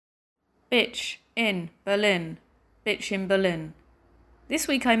Bitch in Berlin. Bitch in Berlin. This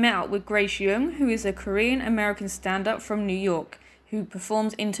week I met up with Grace Young, who is a Korean American stand up from New York who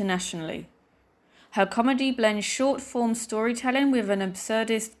performs internationally. Her comedy blends short form storytelling with an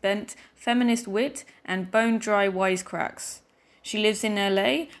absurdist bent, feminist wit, and bone dry wisecracks. She lives in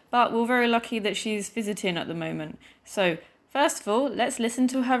LA, but we're very lucky that she's visiting at the moment. So, first of all, let's listen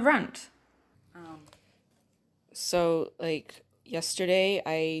to her rant. So, yesterday,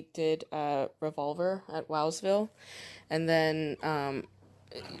 I did Revolver at Wowsville, and then a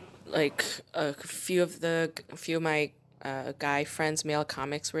few of my guy friends, male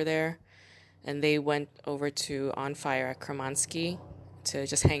comics, were there, and they went over to On Fire at Kermansky to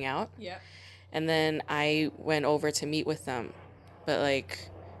just hang out. Yeah. And then I went over to meet with them, but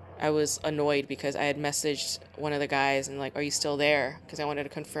I was annoyed because I had messaged one of the guys and are you still there? Because I wanted to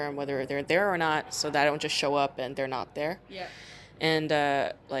confirm whether they're there or not, so that I don't just show up and they're not there. Yeah. And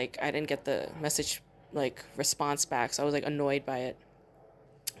I didn't get the message response back, so I was annoyed by it.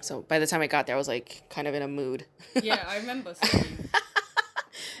 So by the time I got there, I was kind of in a mood. Yeah, I remember seeing.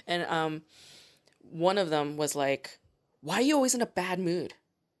 And one of them was like, "Why are you always in a bad mood?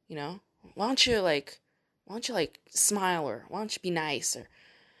 You know, why don't you smile, or why don't you be nice?"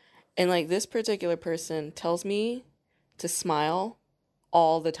 And this particular person tells me to smile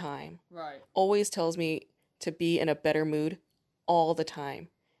all the time. Right. Always tells me to be in a better mood all the time.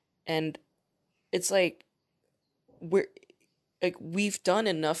 And it's we've done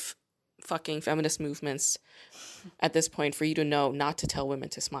enough fucking feminist movements at this point for you to know not to tell women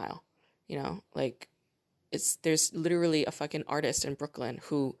to smile. You know, there's literally a fucking artist in Brooklyn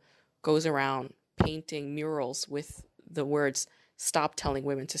who goes around painting murals with the words "Stop telling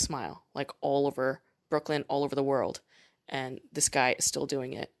women to smile," all over Brooklyn, all over the world. And this guy is still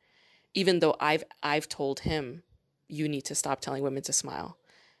doing it. Even though I've told him, you need to stop telling women to smile.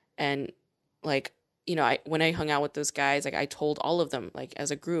 And when I hung out with those guys, I told all of them,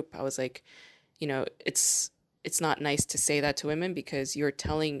 as a group, I was it's not nice to say that to women, because you're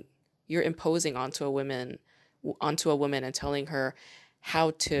imposing onto a woman and telling her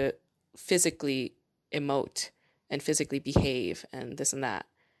how to physically emote and physically behave and this and that.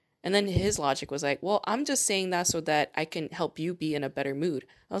 And then his logic was well, I'm just saying that so that I can help you be in a better mood.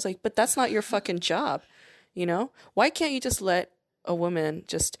 I was but that's not your fucking job. You know, why can't you just let a woman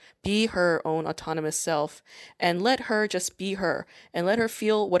just be her own autonomous self and let her just be her and let her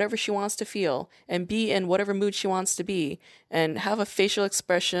feel whatever she wants to feel and be in whatever mood she wants to be and have a facial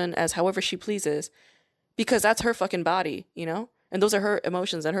expression as however she pleases, because that's her fucking body, you know? And those are her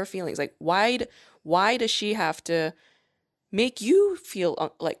emotions and her feelings. Why does she have to make you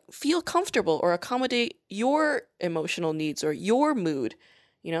feel feel comfortable or accommodate your emotional needs or your mood,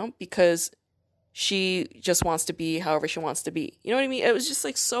 you know, because she just wants to be however she wants to be. You know what I mean? It was just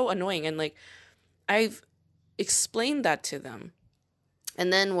so annoying. And I've explained that to them.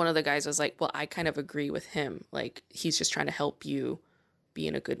 And then one of the guys was well, I kind of agree with him. He's just trying to help you be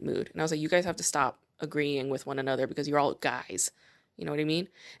in a good mood. And I was you guys have to stop agreeing with one another, because you're all guys. You know what I mean?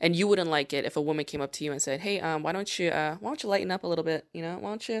 And you wouldn't like it if a woman came up to you and said, "Hey, why don't you lighten up a little bit? You know,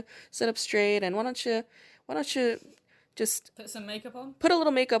 why don't you sit up straight, and why don't you just put some makeup on? Put a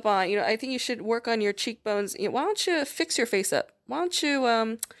little makeup on. You know, I think you should work on your cheekbones. You know, why don't you fix your face up? Why don't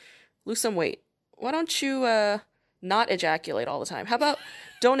you lose some weight? Why don't you not ejaculate all the time? How about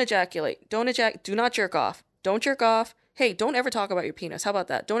don't ejaculate? Do not jerk off. Don't jerk off. Hey, don't ever talk about your penis. How about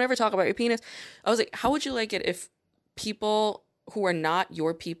that? Don't ever talk about your penis." I was how would you like it if people who are not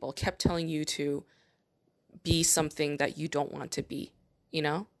your people kept telling you to be something that you don't want to be, you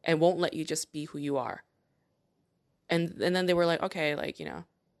know, and won't let you just be who you are? And then they were okay, you know,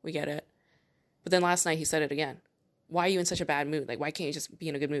 we get it. But then last night he said it again. Why are you in such a bad mood? Why can't you just be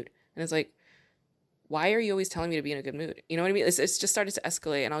in a good mood? And it's why are you always telling me to be in a good mood? You know what I mean? It's just started to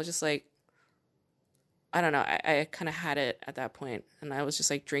escalate. And I was just I don't know. I kind of had it at that point. And I was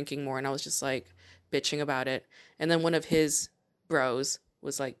just drinking more. And I was just bitching about it. And then one of his bros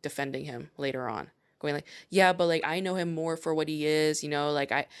was defending him later on, going yeah, but I know him more for what he is, you know,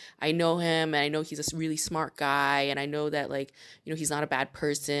 I know him, and I know he's a really smart guy, and I know that you know, he's not a bad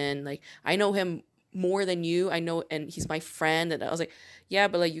person. I know him more than you. I know, and he's my friend. And I was yeah,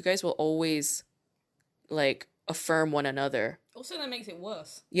 but you guys will always affirm one another. Also, that makes it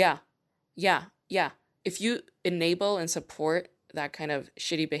worse. Yeah. If you enable and support that kind of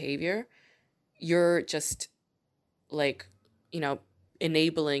shitty behavior, you're just you know,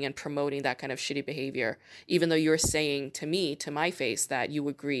 enabling and promoting that kind of shitty behavior, even though you're saying to me, to my face, that you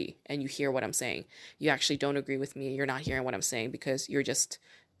agree and you hear what I'm saying. You actually don't agree with me. You're not hearing what I'm saying, because you're just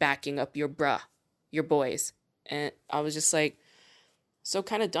backing up your boys. And I was just so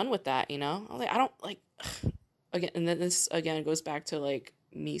kind of done with that, you know? I was like, I don't like, again, and then this again goes back to like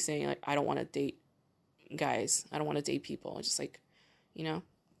me saying like, I don't want to date guys. I don't want to date people. It's just like, you know,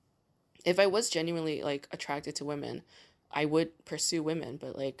 if I was genuinely like attracted to women, I would pursue women,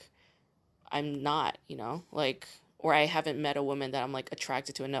 but like, I'm not, you know, like, or I haven't met a woman that I'm like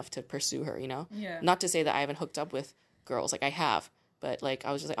attracted to enough to pursue her, you know? Yeah. Not to say that I haven't hooked up with girls, like I have, but like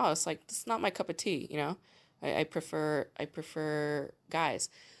I was just like, oh, it's like it's not my cup of tea, you know? I prefer guys.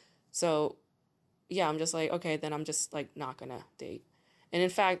 So yeah, I'm just like, okay, then I'm just like not gonna date. And in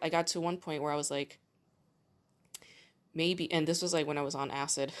fact, I got to one point where I was like, maybe, and this was like when I was on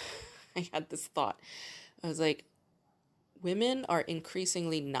acid, I had this thought. I was like, women are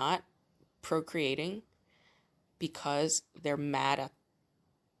increasingly not procreating because they're mad at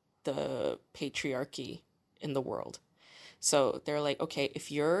the patriarchy in the world. So they're like, okay,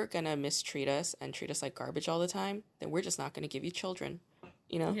 if you're gonna mistreat us and treat us like garbage all the time, then we're just not gonna give you children,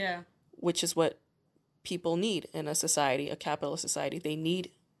 you know? Yeah. Which is what people need in a society, a capitalist society. They need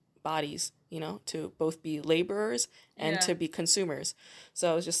bodies, you know, to both be laborers and to be consumers.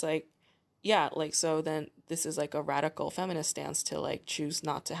 So I was just like, yeah, like, so then this is like a radical feminist stance to like choose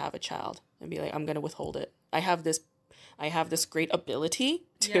not to have a child and be like, I'm going to withhold it. I have this great ability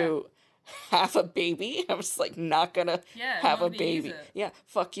to have a baby. I'm just like not gonna have a baby. Yeah,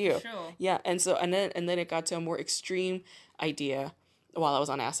 fuck you. Sure. Yeah, and so and then it got to a more extreme idea while I was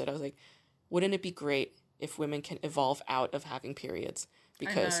on acid. I was like, wouldn't it be great if women can evolve out of having periods?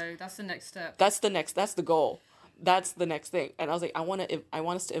 Because I know, that's the next step. that's the goal. That's the next thing. And I was like, I want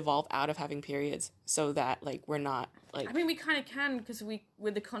us to evolve out of having periods so that like we're not like. I mean, we kind of can because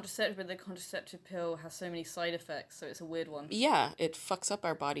with the contraceptive pill has so many side effects, so it's a weird one. Yeah, it fucks up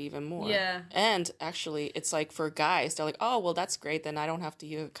our body even more. Yeah. And actually, it's like for guys, they're like, oh, well, that's great. Then I don't have to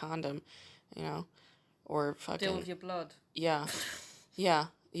use a condom, you know, or fucking deal with your blood. Yeah, yeah.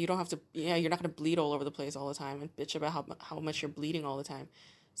 You don't have to. Yeah, you're not gonna bleed all over the place all the time and bitch about how much you're bleeding all the time.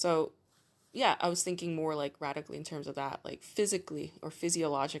 So. Yeah, I was thinking more like radically in terms of that, like physically or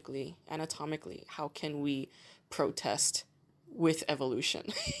physiologically, anatomically, how can we protest with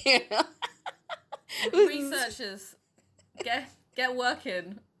evolution? You know? Researchers, get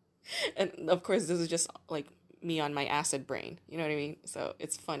working. And of course, this is just like me on my acid brain. You know what I mean? So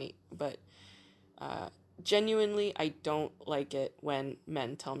it's funny, but genuinely, I don't like it when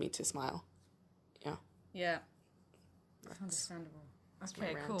men tell me to smile. Yeah. Yeah. That's understandable.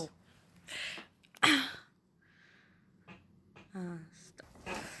 Okay, cool. How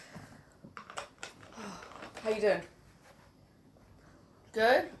you doing?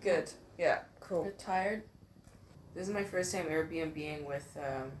 Good? Good. Yeah, cool. You're tired? This is my first time Airbnb-ing with,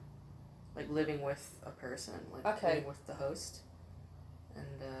 like, living with a person. Like, living with the host.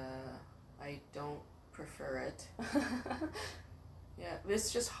 And, I don't prefer it. Yeah,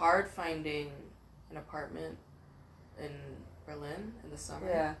 it's just hard finding an apartment in Berlin in the summer.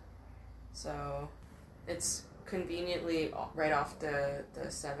 Yeah. So, it's conveniently right off the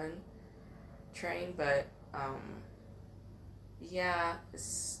 7 train, but, yeah,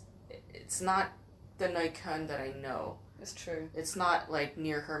 it's not the Neukölln that I know. It's true. It's not, like,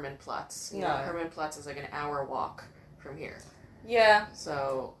 near Hermannplatz. You know, Hermannplatz is, like, an hour walk from here. Yeah.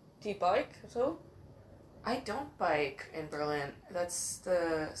 So... Do you bike at all? I don't bike in Berlin. That's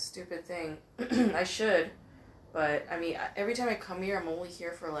the stupid thing. I should, but, I mean, every time I come here, I'm only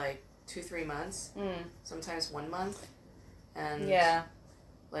here for, like, 2-3 months. Sometimes 1 month. And... Yeah.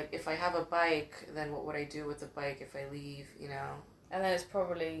 Like, if I have a bike, then what would I do with the bike if I leave, you know? And then it's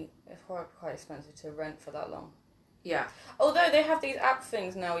probably quite expensive to rent for that long. Yeah. Although they have these app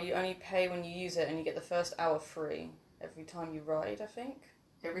things now where you only pay when you use it and you get the first hour free every time you ride, I think.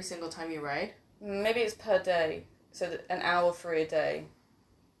 Every single time you ride? Maybe it's per day. So an hour free a day.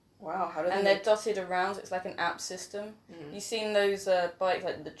 Wow, how do they... And they're dotted around. It's like an app system. Mm-hmm. You've seen those bikes,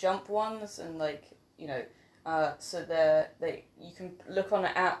 like the jump ones, and like, you know... so you can look on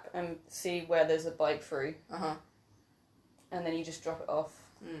an app and see where there's a bike free. Uh-huh. And then you just drop it off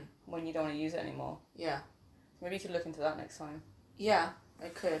when you don't want to use it anymore. Yeah. Maybe you could look into that next time. Yeah, I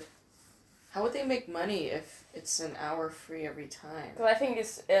could. How would they make money if it's an hour free every time? Because I think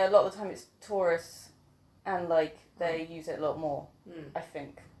it's a lot of the time it's tourists and like they use it a lot more, I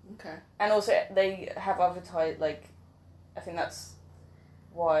think. Okay. And also they have advertised, like, I think that's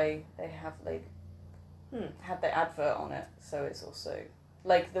why they have like had the advert on it, so it's also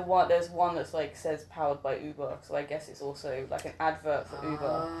like there's one that's like says powered by Uber, so I guess it's also like an advert for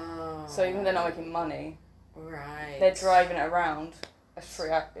Uber. So even though they're not making money, right, they're driving it around as free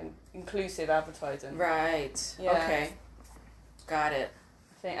inclusive advertising. Right. Yeah. Okay. Got it.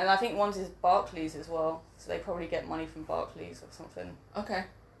 thing. And I think one's is Barclays as well, so they probably get money from Barclays or something Okay.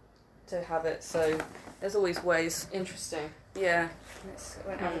 to have it. So there's always ways. Interesting. Yeah, it's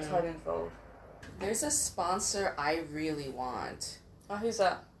an advertising involved. There's a sponsor I really want. Oh, who's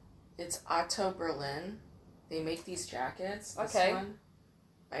that? It's Otto Berlin. They make these jackets. This Okay. one.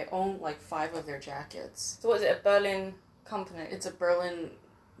 I own like 5 of their jackets. So what is it, a Berlin company? It's a Berlin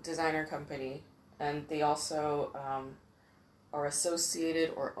designer company, and they also are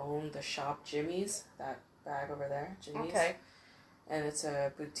associated or own the shop Jimmy's, that bag over there, Jimmy's. Okay. And it's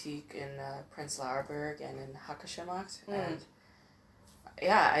a boutique in Prenzlauer Berg and in Hackeschermarkt. And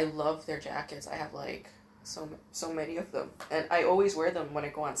yeah, I love their jackets. I have like so many of them, and I always wear them when I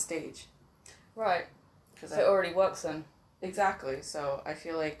go on stage. Right. Cause So it already works then. Exactly. So I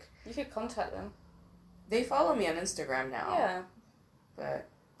feel like You could contact them. they follow me on Instagram now. Yeah. But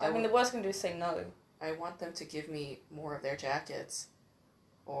I mean, the worst can do is say no. I want them to give me more of their jackets.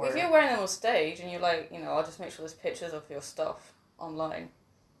 Or If you're wearing them on stage and you're like, you know, I'll just make sure there's pictures of your stuff online.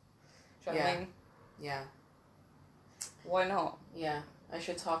 Do you know what I mean? Yeah. Why not? Yeah. I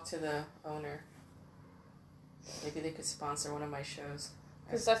should talk to the owner. Maybe they could sponsor one of my shows.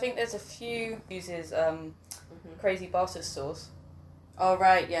 Because I think there's a few uses Crazy Bastard sauce. Oh,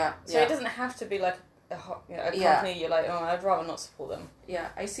 right, yeah. So it doesn't have to be like a company you're like, oh, I'd rather not support them. Yeah,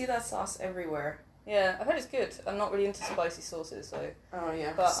 I see that sauce everywhere. Yeah, I've heard it's good. I'm not really into spicy sauces, so... Oh,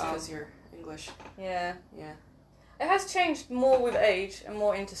 yeah, but, because you're English. Yeah. Yeah. It has changed more with age and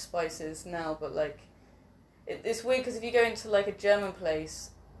more into spices now, but like... It's weird because if you go into like a German place,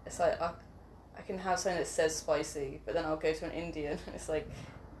 it's like, I can have something that says spicy, but then I'll go to an Indian and it's like...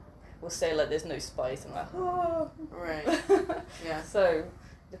 We'll say like there's no spice. I'm like, oh. Right. Yeah. So,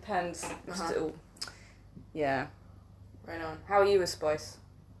 depends. Still. Yeah. Right on. How are you with spice?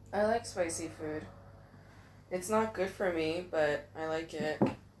 I like spicy food. It's not good for me, but I like it.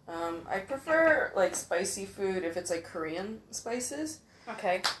 I prefer like spicy food if it's like Korean spices.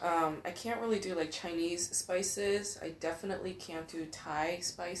 Okay. I can't really do like Chinese spices. I definitely can't do Thai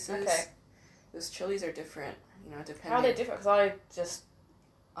spices. Okay. Those chilies are different, you know, depending. How are they different? Because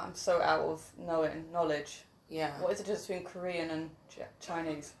I'm so out of knowledge. Yeah. What is the difference between Korean and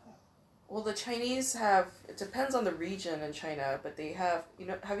Chinese? Well, the Chinese it depends on the region in China, but they have, you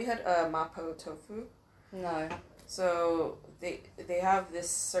know, have you had mapo tofu? No. So they have this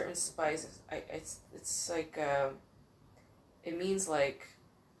certain spice. It's like, it means like,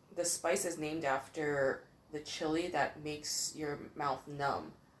 the spice is named after the chili that makes your mouth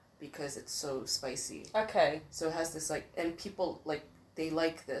numb because it's so spicy. Okay. So it has this like, and people like, they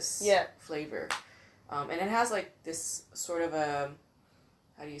like this flavor. And it has like this sort of a,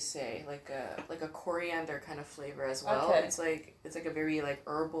 how do you say, like a coriander kind of flavor as well. Okay. It's like a very like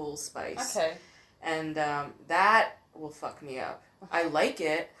herbal spice. Okay. And that will fuck me up. I like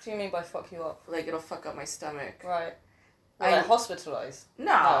it. What do you mean by fuck you up? Like it'll fuck up my stomach. Right. Like hospitalized?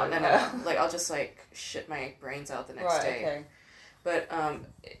 No. Like I'll just like shit my brains out the next day. Okay. But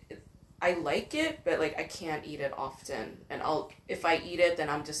I like it, but like I can't eat it often. And if I eat it, then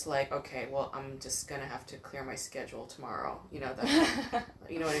I'm just like, okay, well, I'm just gonna have to clear my schedule tomorrow. You know that.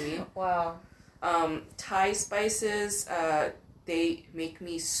 You know what I mean? Wow. Thai spices, they make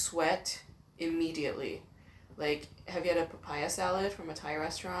me sweat immediately. Like, have you had a papaya salad from a Thai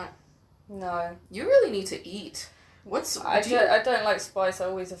restaurant? No. You really need to eat. I don't like spice. I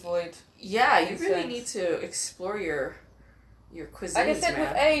always avoid. Yeah, you really need to explore your cuisines, like I said, man.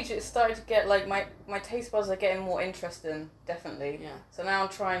 with age, it started to get like my taste buds are getting more interesting. Definitely. Yeah. So now I'm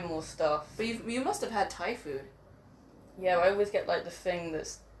trying more stuff. But you must have had Thai food. Yeah, I always get like the thing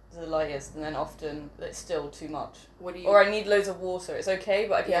that's the lightest, and then often it's still too much. What do you? Or I need loads of water. It's okay,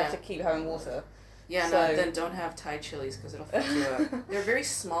 but I have to keep having water. Yeah, no, then don't have Thai chilies because it'll fuck you up. They're very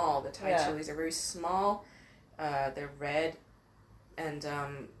small. The Thai chilies are very small. They're red, and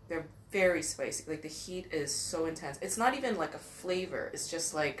they're very spicy. Like the heat is so intense. It's not even like a flavor. It's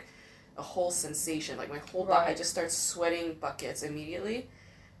just like a whole sensation. Like my whole body, I just start sweating buckets immediately,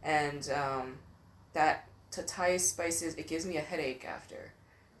 and that to Thai spices, it gives me a headache after.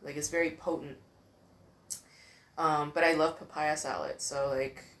 Like it's very potent. But I love papaya salad, so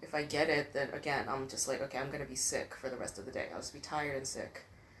like if I get it, then again I'm just like, okay, I'm gonna be sick for the rest of the day. I'll just be tired and sick.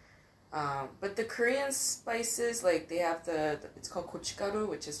 But the Korean spices, like they have it's called gochugaru,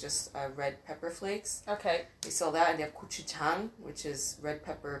 which is just red pepper flakes. Okay. They sell that, and they have gochujang, which is red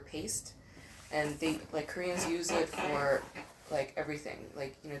pepper paste, and Koreans use it for like everything.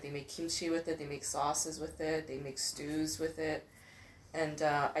 Like, you know, they make kimchi with it, they make sauces with it, they make stews with it, and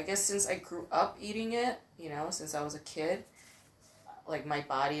I guess since I grew up eating it, you know, since I was a kid, like my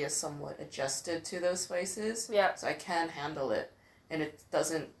body is somewhat adjusted to those spices. Yeah. So I can handle it. and it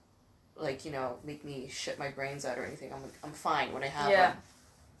doesn't, like, make me shit my brains out or anything. I'm fine when I have Yeah.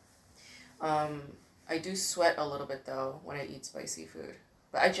 them. I do sweat a little bit, though, when I eat spicy food.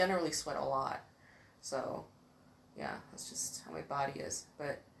 But I generally sweat a lot. So, yeah, that's just how my body is.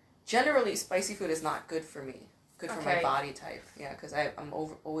 But generally, spicy food is not good for me. Good for my Okay. body type. Yeah, because I'm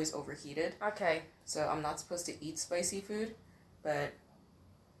always overheated. Okay. So I'm not supposed to eat spicy food, but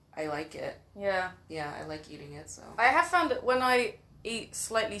I like it. Yeah. Yeah, I like eating it, so. I have found that when I eat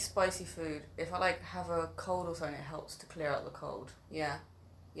slightly spicy food, if I like have a cold or something, it helps to clear out the cold. Yeah.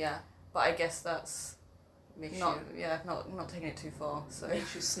 Yeah. But I guess that's Makes not you not taking it too far. So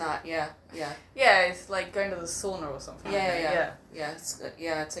makes you snot. Yeah. Yeah. yeah, it's like going to the sauna or something. Yeah. It's good.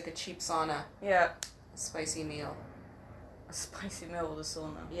 Yeah, it's like a cheap sauna, Yeah. spicy meal. A spicy meal with a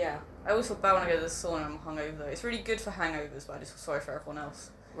sauna. Yeah. I always feel bad when I go to the sauna and I'm hungover. It's really good for hangovers, but I just feel sorry for everyone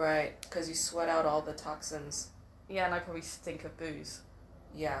else. Right, because you sweat out all the toxins. Yeah, and I probably stink of booze.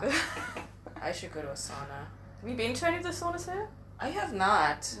 Yeah. Have I should go to a sauna. you been to any of the saunas here? I have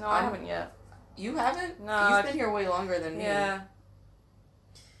not. No, I haven't yet. You haven't? No. You've been here way longer than me. Yeah.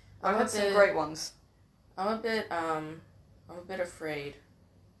 I'm I've a had some bit- great ones. I'm a bit afraid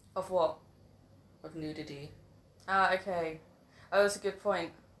Of what? of nudity. Ah, okay. Oh, that's a good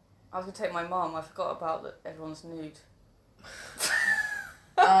point. I was going to take my mum. I forgot about that everyone's nude.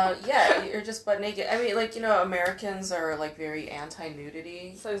 Yeah, you're just butt naked. I mean, like, Americans are, like, very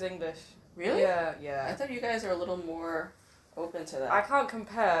anti-nudity. So's English. Really? Yeah, I yeah. thought you guys are a little more open to that. I can't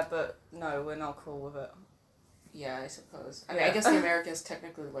compare, but no, we're not cool with it. Yeah, I suppose. I mean, I Yeah. guess the Americans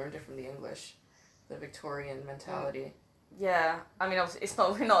technically learned it from the English, the Victorian mentality. Yeah, I mean, obviously,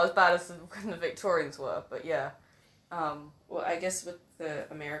 we're not as bad as when the Victorians were, but yeah. Well, I guess with the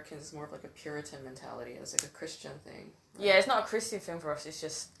Americans, it's more of like a Puritan mentality. It's like a Christian thing. Yeah, it's not a Christian thing for us. It's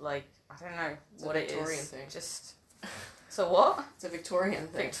just like I don't know It's a what it is. Victorian thing. Just so what? It's a Victorian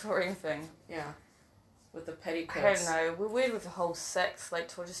thing. Victorian thing. Yeah. With the I petticoats. don't know. We're weird with the whole sex. Like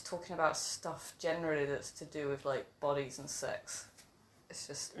we're just talking about stuff generally that's to do with like bodies and sex. It's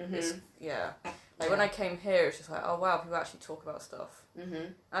just it's yeah. Like when I came here, it's just like oh wow, people actually talk about stuff. Mm-hmm.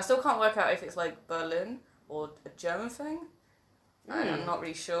 And I still can't work out if it's like Berlin or a German thing. I'm not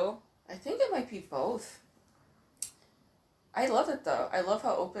really sure. I think it might be both. I love it though. I love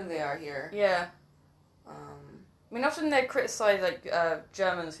how open they are here. Yeah. Um, I mean, often they criticise like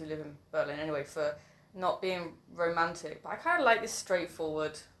Germans who live in Berlin anyway for not being romantic, but I kind of like this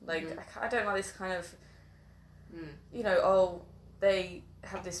straightforward. Like I don't like this kind of, they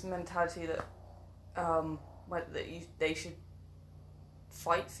have this mentality that, they should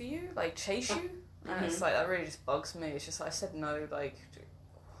fight for you, like chase you, and it's like that really just bugs me. It's just like I said no, like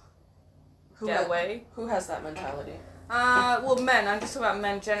get away. Who has that mentality? Well, men. I'm just talking about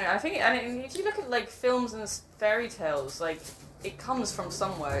men generally. I think, and if you look at like films and fairy tales, like it comes from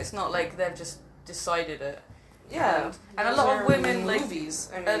somewhere. It's not like they've just decided it. Yeah, and a lot of women like movies.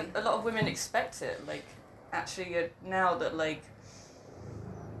 I mean, a lot of women expect it. Like actually, now that like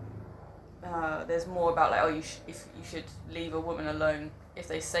there's more about like if you should leave a woman alone if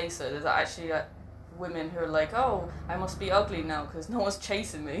they say so. There's actually like women who are like, oh, I must be ugly now because no one's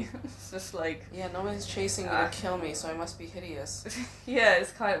chasing me. It's just like yeah, no one's chasing me to kill me, so I must be hideous. yeah,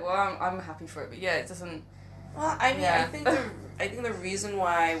 it's kind of well, I'm happy for it, but yeah, it doesn't. Well, I mean, Yeah. I think the reason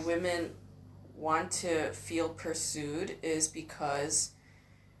why women want to feel pursued is because,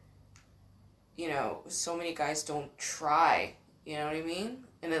 so many guys don't try. You know what I mean?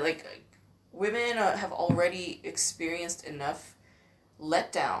 And like, women have already experienced enough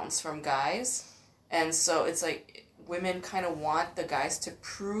letdowns from guys, and so it's like women kind of want the guys to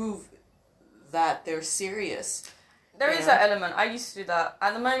prove that they're serious. There is that element. I used to do that.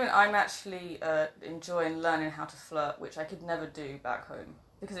 At the moment, I'm actually enjoying learning how to flirt, which I could never do back home.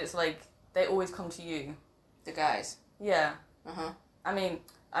 Because it's like, they always come to you. The guys. Yeah. Uh-huh. I mean,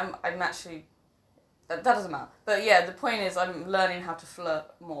 I'm actually... That doesn't matter. But yeah, the point is I'm learning how to flirt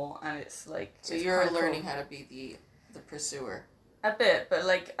more, and it's like... So it's you're kinda learning cool. how to be the pursuer. A bit, but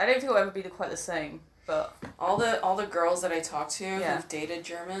like, I don't think it'll ever be quite the same, but... All the girls that I talk to Yeah. who've dated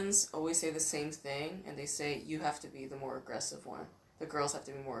Germans always say the same thing, and they say you have to be the more aggressive one. The girls have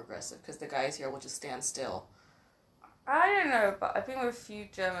to be more aggressive because the guys here will just stand still. I don't know, but I've been with a few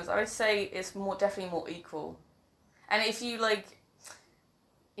Germans. I would say it's definitely more equal. And if you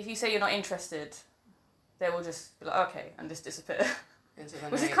say you're not interested, they will just be like, okay, and just disappear. Into the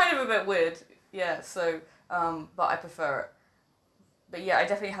Which night. is kind of a bit weird. Yeah, so, but I prefer it. But yeah, I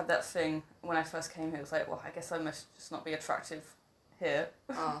definitely had that thing when I first came here. It was like, well, I guess I must just not be attractive here.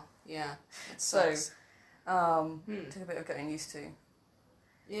 Oh, yeah. It So, sucks. took a bit of getting used to.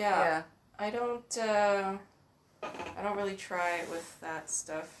 Yeah. I don't, I don't really try with that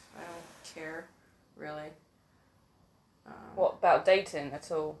stuff. I don't care, really. What about dating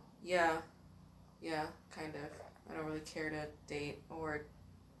at all? Yeah, kind of. I don't really care to date or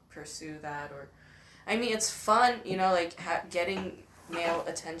pursue that, or, I mean, it's fun, you know, like getting male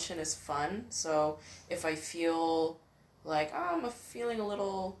attention is fun. So if I feel like, oh, I'm feeling a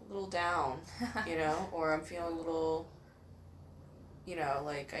little down, you know, or I'm feeling a little, you know,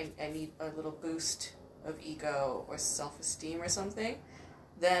 like I need a little boost of ego or self-esteem or something,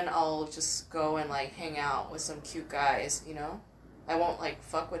 then I'll just go and like hang out with some cute guys, you know. I won't like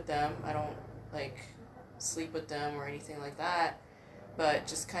fuck with them. I don't like sleep with them or anything like that, but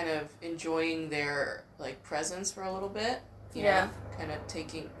just kind of enjoying their like presence for a little bit, you know, kind of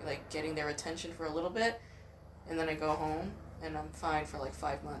getting their attention for a little bit, and then I go home and I'm fine for like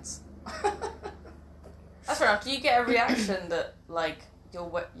 5 months. That's fair enough. Do you get a reaction that like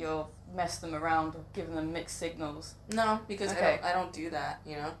you'll mess them around or giving them mixed signals? No, because I don't do that,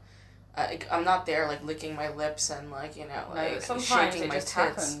 you know. I'm not there like licking my lips and like, you know, like sometimes shaking it my just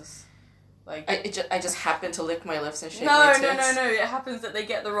tits. Happens. Like I just happen to lick my lips and shake my tits. No. It happens that they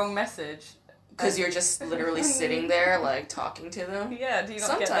get the wrong message. Because you're just literally sitting there like talking to them. Yeah, do you not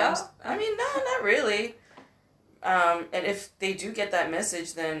Sometimes. get that? I mean, no, not really. And if they do get that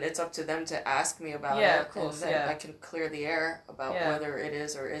message, then it's up to them to ask me about it. Yeah, of course, and then I can clear the air about whether it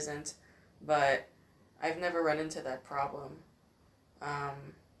is or isn't. But I've never run into that problem.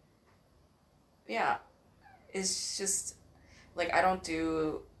 Yeah. It's just, like, I don't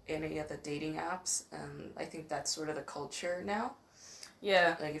do any of the dating apps, and I think that's sort of the culture now.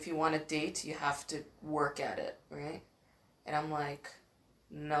 Yeah. Like, if you want to date, you have to work at it, right? And I'm like,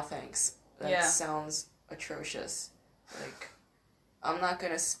 no thanks. That sounds atrocious. Like, I'm not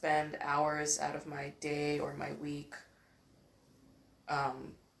gonna spend hours out of my day or my week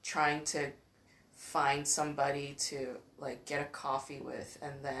trying to find somebody to like get a coffee with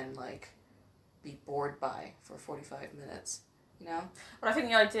and then like be bored by for 45 minutes, you know? But I think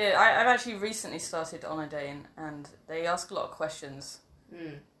the idea, I've actually recently started on a date, and they ask a lot of questions.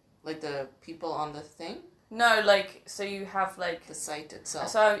 Like the people on the thing? No, like, so you have like the site itself.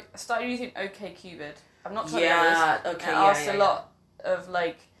 So I started using OkCupid. I'm not trying to okay, and I asked a lot of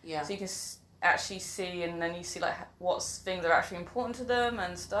like, so you can actually see, and then you see like what things are actually important to them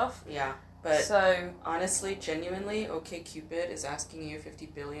and stuff. Yeah, but so honestly, genuinely, OkCupid is asking you 50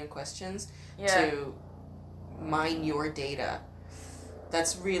 billion questions to mine your data.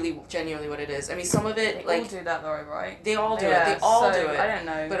 That's really genuinely what it is. I mean, some of it, they all do that though, right? They all do it. They all do it. I don't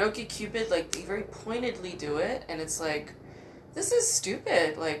know. But OkCupid, like, they very pointedly do it, and it's like, this is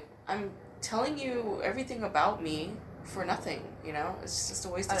stupid. Like, I'm telling you everything about me for nothing, you know? It's just a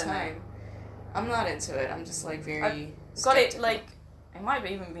waste of time. I'm not into it. I'm just, like, very got it, like, it might have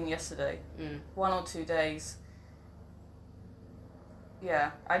even been yesterday. 1 or 2 days.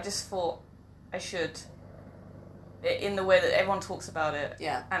 Yeah, I just thought I should, in the way that everyone talks about it.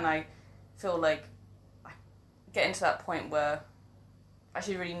 Yeah. And I feel like I get into that point where I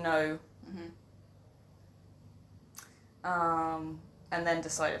should really know. And then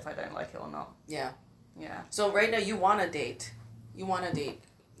decide if I don't like it or not. Yeah. Yeah. So right now you want to date. You want to date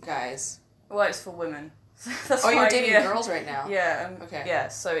guys. Well, it's for women. You're dating girls right now? Yeah. Okay. Yeah,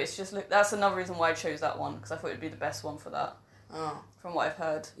 so it's just, that's another reason why I chose that one, because I thought it would be the best one for that. Oh. From what I've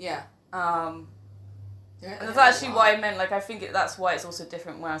heard. Yeah. And that's actually why I meant, like, I think that's why it's also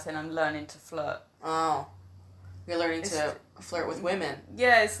different when I was saying I'm learning to flirt. Oh. You're learning to flirt with women.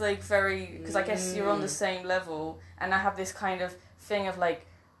 Yeah, it's like very, because I guess you're on the same level, and I have this kind of thing of like,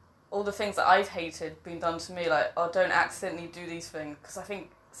 all the things that I've hated being done to me, like, oh, don't accidentally do these things, because I think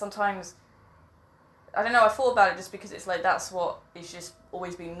sometimes, I don't know, I thought about it just because it's like, that's what is just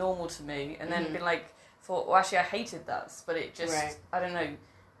always been normal to me, and then been like, thought, well, actually I hated that, but it just, I don't know,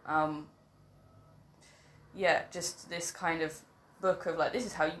 just this kind of book of like, this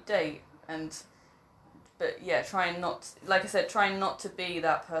is how you date, but yeah, trying not to be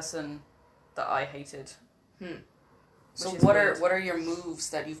that person that I hated. So what are your moves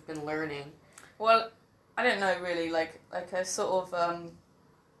that you've been learning? Well, I don't know really, like a sort of,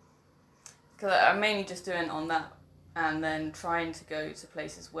 because I'm mainly just doing on that, and then trying to go to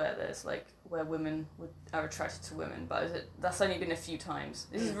places where there's like, where women are attracted to women, but that's only been a few times.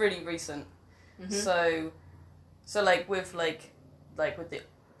 This is really recent. So like with with the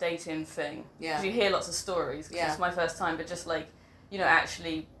dating thing, because you hear lots of stories, because it's my first time, but just like, you know,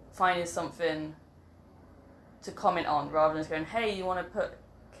 actually finding something to comment on rather than just going, hey, you want to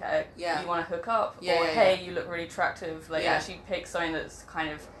you want to hook up, or hey, you look really attractive, like actually pick something that's kind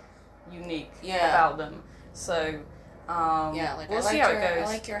of unique about them. So like, we'll see how it goes.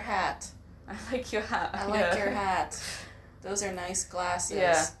 I like your hat. I like your hat. I like your hat. Those are nice glasses.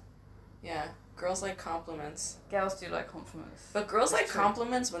 Yeah. Yeah. Girls like compliments. Girls do like compliments. But girls That's like true.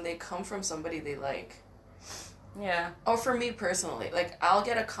 compliments when they come from somebody they like. Yeah. Or for me personally, like, I'll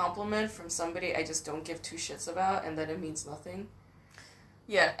get a compliment from somebody I just don't give two shits about, and then it means nothing.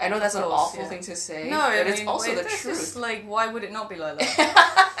 Yeah. I know that's of an course, awful yeah. thing to say, No, but I it's mean, also the that's truth. just, like, why would it not be like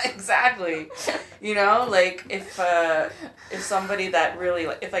that? Exactly. You know, like, if somebody that really,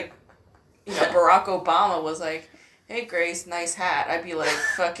 like, if, like, you know, Barack Obama was like, hey, Grace, nice hat, I'd be, like,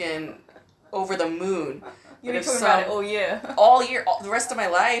 fucking over the moon. You'd But be if talking about it all year. all year, the rest of my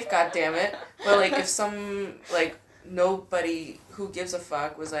life, god damn it. But, like, if some, like, nobody who gives a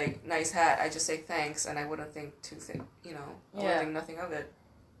fuck was like, nice hat, I just say thanks, and I wouldn't think you know, I wouldn't think nothing of it.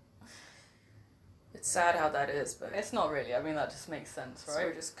 It's sad how that is, but It's not really. I mean, that just makes sense, so right?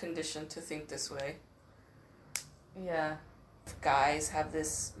 we're just conditioned to think this way. Yeah. Guys have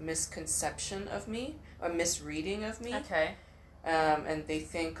this misconception of me, or misreading of me, Okay. and they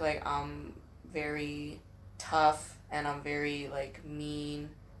think, like, I'm very tough, and I'm very, like, mean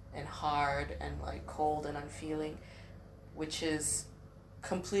and hard and, like, cold and unfeeling, which is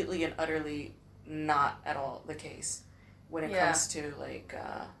completely and utterly not at all the case when it comes to,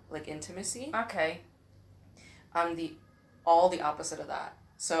 like intimacy. Okay. I'm all the opposite of that.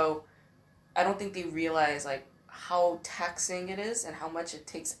 So I don't think they realize, like, how taxing it is and how much it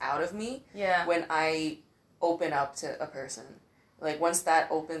takes out of me Yeah. when I open up to a person. Like, once that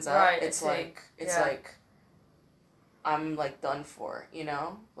opens up, Right, it's I see. like I'm, like, done for, you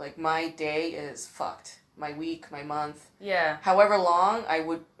know? Like, my day is fucked. My week, my month, Yeah. however long I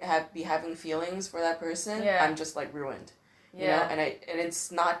would be having feelings for that person, Yeah. I'm just, like, ruined. You Yeah. know, and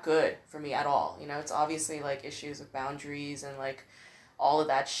it's not good for me at all. You know, it's obviously, like, issues with boundaries and, like, all of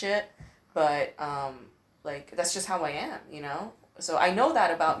that shit, but like, that's just how I am, you know. So I know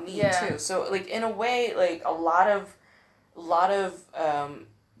that about me too. So, like, in a way, like, a lot of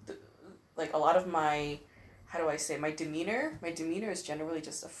my, how do I say, my demeanor is generally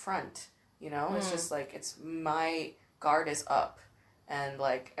just a front. You know, it's just like, it's my guard is up. And,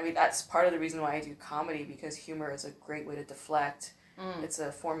 like, I mean, that's part of the reason why I do comedy, because humor is a great way to deflect. It's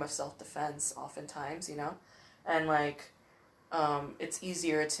a form of self-defense oftentimes, you know? And, like, it's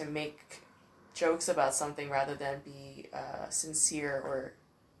easier to make jokes about something rather than be sincere or,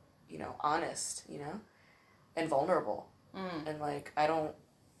 you know, honest, you know? And vulnerable. And, like, I don't...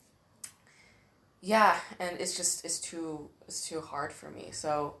 Yeah, and it's too hard for me.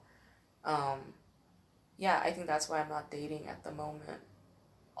 So, yeah, I think that's why I'm not dating at the moment.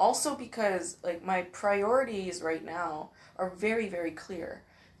 Also because, like, my priorities right now are very, very clear.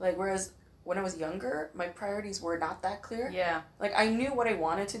 Like, whereas when I was younger, my priorities were not that clear. Yeah. Like, I knew what I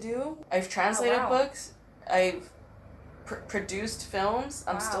wanted to do. I've translated books. I've produced films.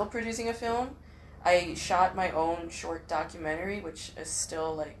 I'm still producing a film. I shot my own short documentary, which is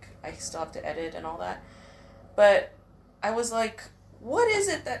still, like, I still have to edit and all that. But I was like, what is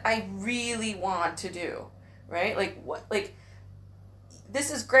it that I really want to do? Right? Like, what, like, this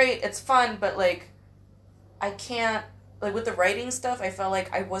is great, it's fun, but, like, I can't, like, with the writing stuff, I felt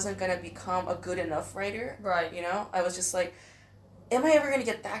like I wasn't gonna become a good enough writer. Right. You know? I was just like, am I ever gonna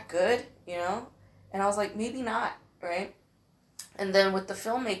get that good? You know? And I was like, maybe not, right? And then with the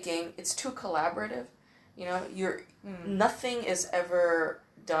filmmaking, it's too collaborative. You know, nothing is ever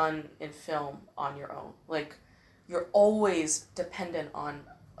done in film on your own. Like, you're always dependent on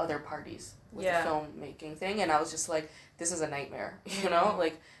other parties with the filmmaking thing. And I was just like, this is a nightmare, you know?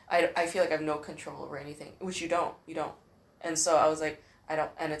 Like, I feel like I have no control over anything, which you don't. And so I was like,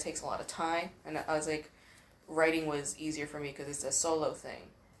 and it takes a lot of time. And I was like, writing was easier for me because it's a solo thing.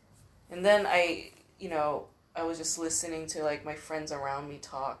 And then I was just listening to, like, my friends around me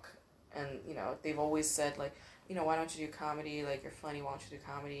talk, and, you know, they've always said, like, you know, why don't you do comedy? Like, you're funny, why don't you do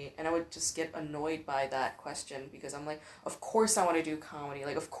comedy? And I would just get annoyed by that question, because I'm like, of course I want to do comedy.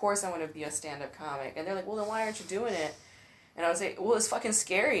 Like, of course I want to be a stand-up comic. And they're like, well, then why aren't you doing it? And I would say, well, it's fucking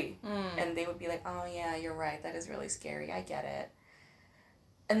scary. And they would be like, oh, yeah, you're right. That is really scary. I get it.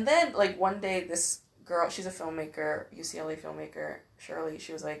 And then, like, one day, this girl, she's a filmmaker, UCLA filmmaker, Shirley,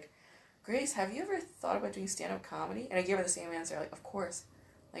 she was like, Grace, have you ever thought about doing stand-up comedy? And I gave her the same answer, like, of course.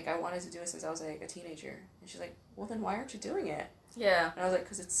 Like, I wanted to do it since I was, like, a teenager. And she's like, well, then why aren't you doing it? Yeah. And I was like,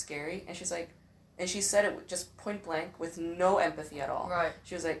 because it's scary. And she's like, and she said it just point blank with no empathy at all. Right.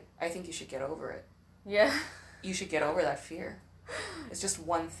 She was like, I think you should get over it. Yeah. You should get over that fear. It's just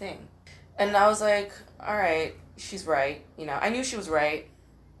one thing. And I was like, all right, she's right. You know, I knew she was right.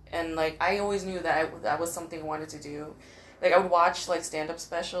 And, like, I always knew that that was something I wanted to do. Like, I would watch, like, stand-up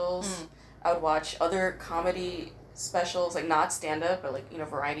specials. I would watch other comedy specials, like not stand up, but like, you know,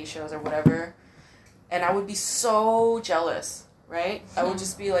 variety shows or whatever. And I would be so jealous, right? I would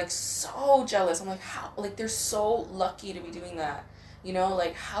just be like so jealous. I'm like, how? Like, they're so lucky to be doing that. You know,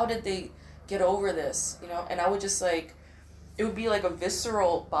 like, how did they get over this? You know, and I would just like, it would be like a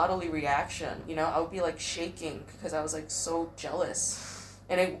visceral bodily reaction. You know, I would be like shaking because I was like so jealous.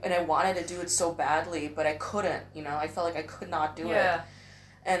 And I wanted to do it so badly, but I couldn't, you know? I felt like I could not do it.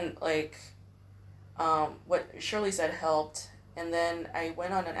 And, like, what Shirley said helped. And then I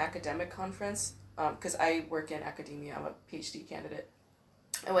went on an academic conference, because I work in academia. I'm a PhD candidate.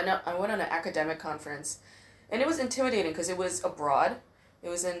 I went on an academic conference, and it was intimidating because it was abroad. It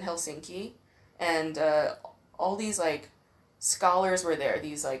was in Helsinki, and all these, like, scholars were there.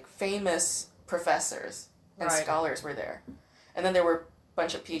 These, like, famous professors and scholars were there. And then there were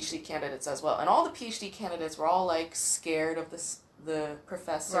bunch of PhD candidates as well, and all the PhD candidates were all like scared of the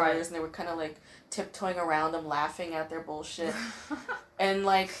professors, and they were kind of like tiptoeing around them, laughing at their bullshit. And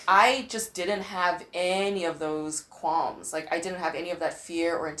like, I just didn't have any of those qualms. Like, I didn't have any of that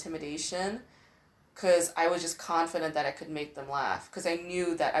fear or intimidation, because I was just confident that I could make them laugh, because I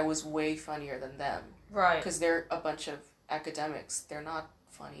knew that I was way funnier than them. Right. Because they're a bunch of academics. They're not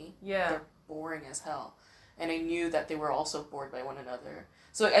funny. Yeah. They're boring as hell. And I knew that they were also bored by one another.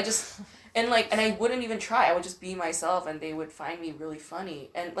 So I just, and I wouldn't even try. I would just be myself, and they would find me really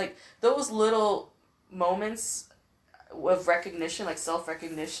funny. And like, those little moments of recognition, like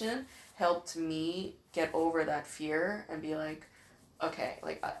self-recognition, helped me get over that fear and be like, okay,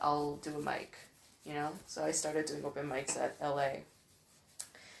 like, I'll do a mic, you know? So I started doing open mics at LA.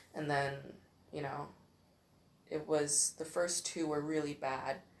 And then, you know, the first two were really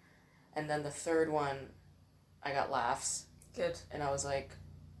bad. And then the third one, I got laughs. Good. And I was like,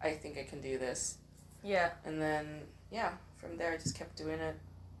 I think I can do this. Yeah. And then, yeah, from there I just kept doing it.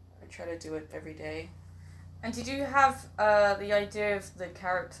 I try to do it every day. And did you have the idea of the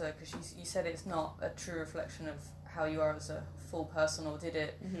character, because you said it's not a true reflection of how you are as a full person, or did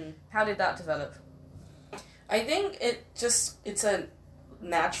it? Mm-hmm. How did that develop? I think it's a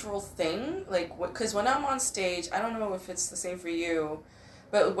natural thing. Like, because when I'm on stage, I don't know if it's the same for you,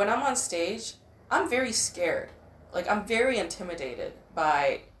 but when I'm on stage, I'm very scared. Like, I'm very intimidated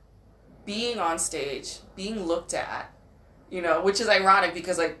by being on stage, being looked at, you know, which is ironic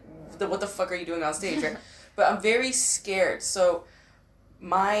because, like, what the fuck are you doing on stage, right? But I'm very scared. So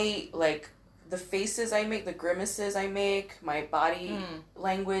my, like, the faces I make, the grimaces I make, my body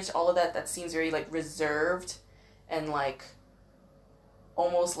language, all of that seems very, like, reserved and, like,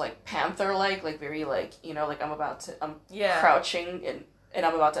 almost, like, panther-like, like, very, like, you know, like, I'm crouching and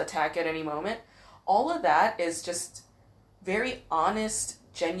I'm about to attack at any moment. All of that is just very honest,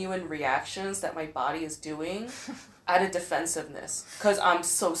 genuine reactions that my body is doing out of defensiveness, because I'm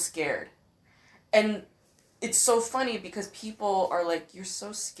so scared. And it's so funny because people are like, you're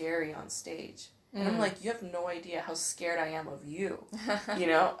so scary on stage. And I'm like, you have no idea how scared I am of you. You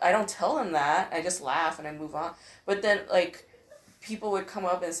know, I don't tell them that. I just laugh and I move on. But then, like, people would come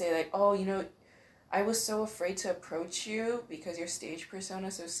up and say, like, oh, you know, I was so afraid to approach you because your stage persona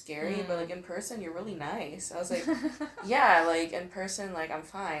is so scary, but, like, in person, you're really nice. I was like, yeah, like, in person, like, I'm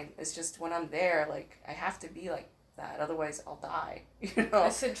fine. It's just when I'm there, like, I have to be like that. Otherwise, I'll die, you know?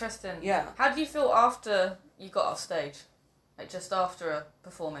 That's interesting. Yeah. How do you feel after you got off stage? Like, just after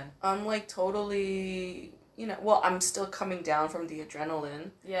performing? I'm, like, totally, you know, well, I'm still coming down from the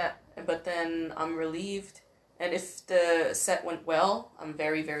adrenaline. Yeah. But then I'm relieved. And if the set went well, I'm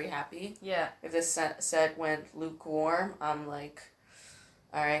very, very happy. Yeah. If the set went lukewarm, I'm like,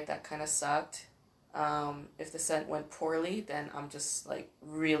 all right, that kind of sucked. If the set went poorly, then I'm just, like,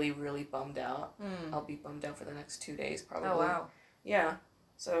 really, really bummed out. I'll be bummed out for the next 2 days, probably. Oh, wow. Yeah.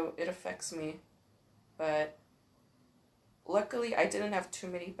 So it affects me. But luckily, I didn't have too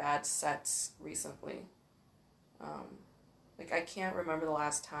many bad sets recently. Like, I can't remember the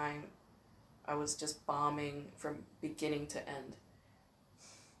last time I was just bombing from beginning to end.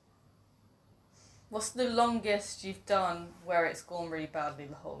 What's the longest you've done where it's gone really badly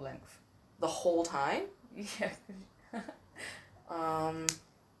the whole length? The whole time? Yeah. I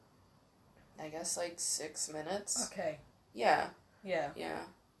guess like 6 minutes. Okay. Yeah. Yeah. Yeah.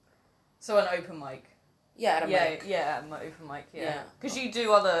 So an open mic. Yeah, at a mic. Yeah, an open mic. Yeah. Because you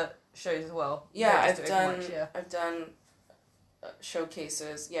do other shows as well. Yeah, I've done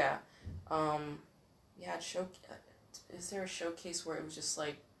showcases. Yeah. Is there a showcase where it was just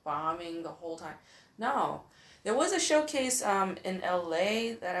like bombing the whole time? No. There was a showcase in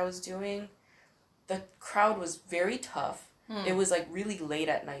LA that I was doing. The crowd was very tough. It was like really late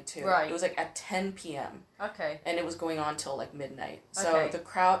at night too. Right. It was like at 10 p.m. Okay. And it was going on till like midnight. Okay. So the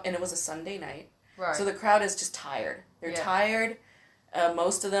crowd, and it was a Sunday night. Right. So the crowd is just tired. They're Yeah. tired.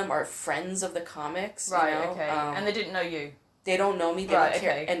 Most of them are friends of the comics. Right, you know? okay. And they didn't know you. They don't know me. They Right, don't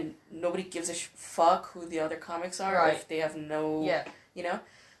care. okay. And nobody gives a fuck who the other comics are. Right. If they have no... Yeah. You know?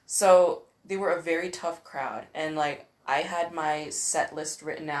 So they were a very tough crowd. And, like, I had my set list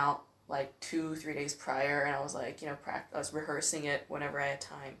written out, like, 2-3 days prior. And I was, like, you know, I was rehearsing it whenever I had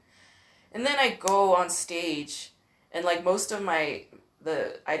time. And then I go on stage. And, like, most of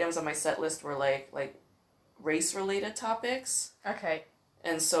the items on my set list were, like race-related topics. Okay.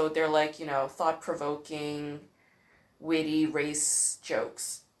 And so they're, like, you know, thought-provoking, witty race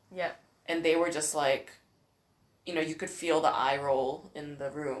jokes. Yeah. And they were just, like, you know, you could feel the eye roll in the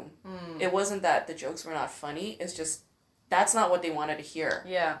room. It wasn't that the jokes were not funny. It's just, that's not what they wanted to hear.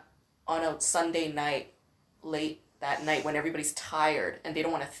 Yeah. On a Sunday night, late that night, when everybody's tired and they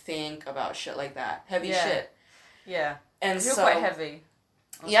don't want to think about shit like that. Heavy shit. Yeah. And You're so... quite heavy.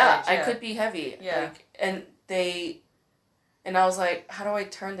 Yeah, Stage, I could be heavy. Yeah. Like, and I was like, how do I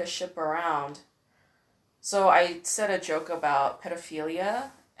turn this ship around? So I said a joke about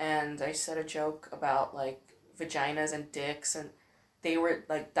pedophilia, and I said a joke about, like, vaginas and dicks, and they were,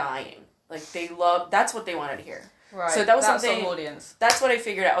 like, dying. Like, that's what they wanted to hear. Right. So that was That's something... Some audience. That's what I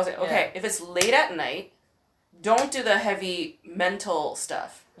figured out. I was like, okay, Yeah. if it's late at night, don't do the heavy mental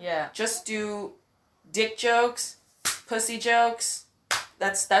stuff. Yeah. Just do dick jokes, pussy jokes.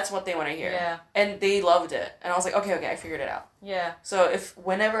 That's what they want to hear. Yeah. And they loved it. And I was like, okay, I figured it out. Yeah. So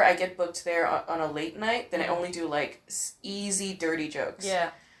whenever I get booked there on a late night, then I only do, like, easy, dirty jokes. Yeah.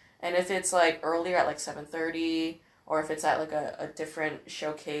 And if it's, like, earlier at, like, 7:30, or if it's at, like, a different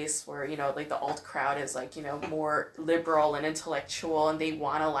showcase where, you know, like, the alt crowd is, like, you know, more liberal and intellectual and they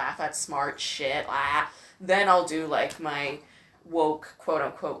want to laugh at smart shit, then I'll do, like, my woke,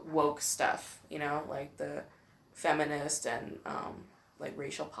 quote-unquote, woke stuff, you know, like the feminist and, like,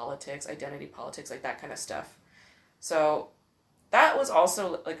 racial politics, identity politics, like, that kind of stuff. So that was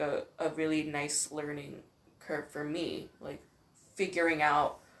also, like, a really nice learning curve for me, like, figuring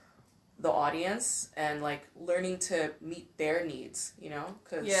out the audience and, like, learning to meet their needs, you know?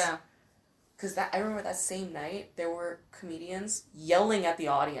 Because I remember that same night, there were comedians yelling at the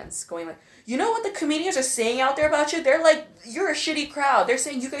audience, going like, you know what the comedians are saying out there about you? They're like, you're a shitty crowd. They're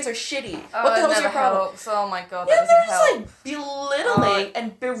saying you guys are shitty. What the hell's your problem? Helps. Oh my god, Yeah, that they're doesn't just, help. like, belittling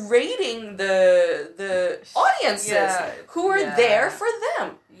and berating the audiences who are there for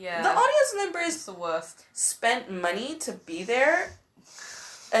them. Yeah. The audience members It's the worst. spent money to be there.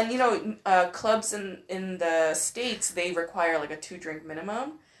 And, you know, clubs in the States, they require, like, a 2-drink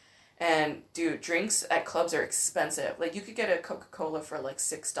minimum. And, dude, drinks at clubs are expensive. Like, you could get a Coca-Cola for, like,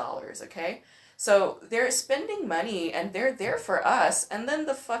 $6, okay? So they're spending money, and they're there for us. And then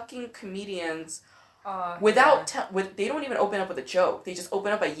the fucking comedians, they don't even open up with a joke. They just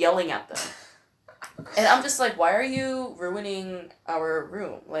open up by yelling at them. And I'm just like, why are you ruining our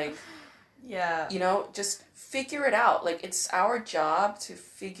room? Like, yeah. you know, just figure it out. Like, it's our job to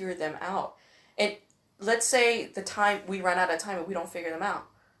figure them out. And let's say we run out of time and we don't figure them out.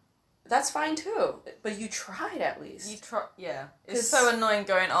 That's fine too. But you tried at least. Yeah. It's so annoying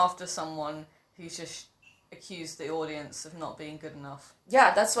going after someone who's just accused the audience of not being good enough.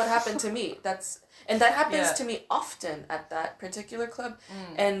 Yeah, that's what happened to me. That happens to me often at that particular club.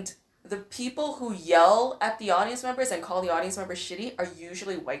 And the people who yell at the audience members and call the audience members shitty are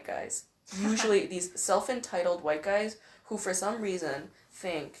usually white guys. Usually these self-entitled white guys who for some reason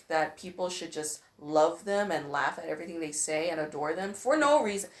think that people should just love them and laugh at everything they say and adore them for no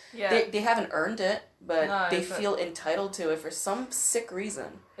reason. Yeah. They haven't earned it, but they feel entitled to it for some sick reason.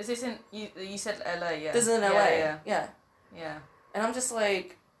 Is this in... You said LA, yeah. This is in LA. Yeah. And I'm just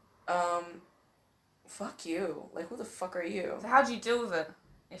like, fuck you. Like, who the fuck are you? So how do you deal with it?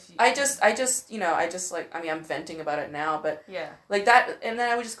 I just, like, I mean, I'm venting about it now, but... Yeah. Like that, and then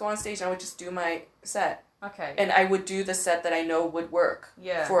I would just go on stage and I would just do my set. Okay. And I would do the set that I know would work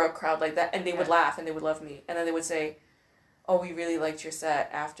for a crowd like that, and they would laugh and they would love me. And then they would say, oh, we really liked your set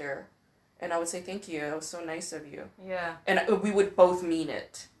after. And I would say, thank you, that was so nice of you. Yeah. And we would both mean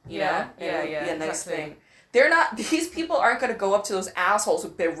it, you know? And it would be a nice thing. These people aren't going to go up to those assholes who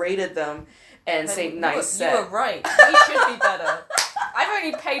berated them and say, nice set. You were right. We should be better. I've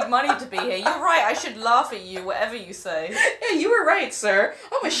only paid money to be here. You're right, I should laugh at you, whatever you say. Yeah, you were right, sir.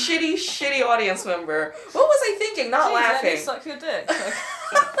 I'm a shitty audience member. What was I thinking? Not laughing. Let me suck your dick.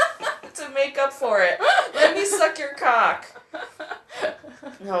 To make up for it. Let me suck your cock.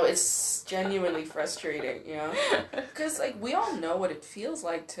 No, it's genuinely frustrating, you know? Because, like, we all know what it feels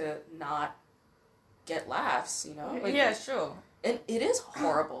like to not get laughs, you know? Like, yeah, sure. And it is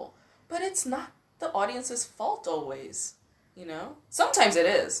horrible. But it's not the audience's fault always, you know? Sometimes it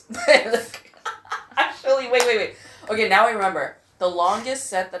is. But, like, Actually, wait. Okay, now I remember. The longest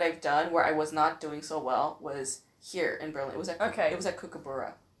set that I've done where I was not doing so well was here in Berlin. It was at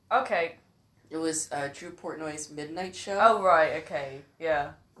Kookaburra. Okay. It was Drew Portnoy's Midnight Show. Oh, right, okay.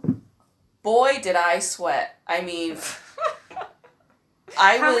 Yeah. Boy, did I sweat. I mean,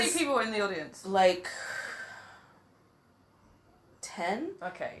 How many people were in the audience? Like 10.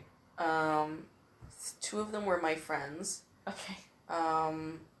 Okay. 2 of them were my friends. Okay.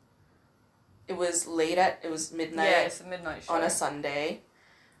 It was midnight. Yeah, it's a midnight show. On a Sunday.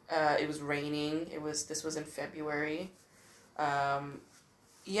 It was raining. This was in February.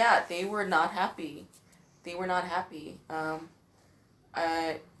 Yeah, they were not happy.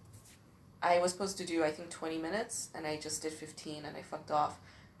 I was supposed to do, I think, 20 minutes, and I just did 15, and I fucked off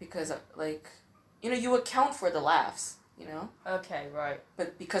because, you account for the laughs, you know? Okay, right.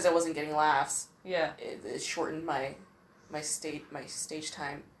 But because I wasn't getting laughs, yeah, it shortened my stage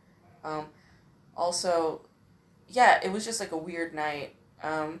time. Also, yeah, it was just like a weird night.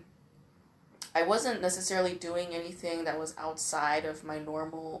 I wasn't necessarily doing anything that was outside of my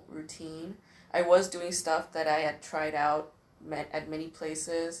normal routine. I was doing stuff that I had tried out at many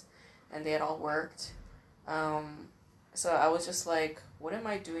places, and they had all worked. So I was just like, what am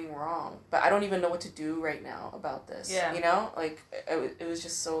I doing wrong? But I don't even know what to do right now about this. Yeah. You know? Like, it was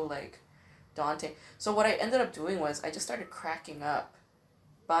just so, like, daunting. So what I ended up doing was I just started cracking up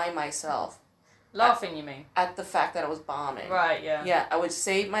by myself. Laughing, you mean? At the fact that I was bombing. Right, yeah. Yeah, I would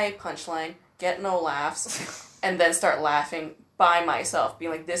say my punchline, get no laughs, and then start laughing by myself,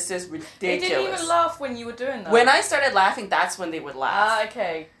 being like, this is ridiculous. They didn't even laugh when you were doing that? When I started laughing, that's when they would laugh. Ah,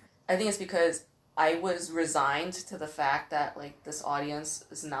 okay. I think it's because I was resigned to the fact that, like, this audience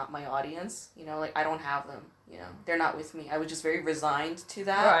is not my audience. You know, like, I don't have them. You know, they're not with me. I was just very resigned to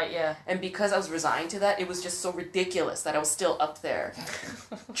that. Right, yeah. And because I was resigned to that, it was just so ridiculous that I was still up there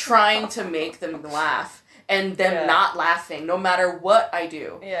trying to make them laugh and them not laughing no matter what I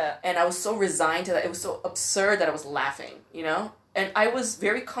do. Yeah. And I was so resigned to that. It was so absurd that I was laughing, you know? And I was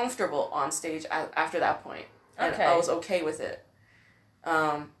very comfortable on stage after that point. And I was okay with it.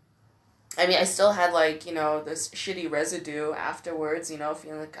 I mean, I still had, like, you know, this shitty residue afterwards, you know,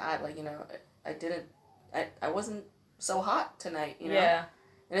 feeling like, God, like, you know, I wasn't so hot tonight, you know? Yeah.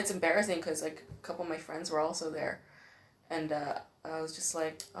 And it's embarrassing because, like, a couple of my friends were also there. And I was just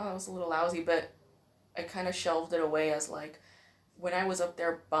like, oh, I was a little lousy, but I kind of shelved it away as, like, when I was up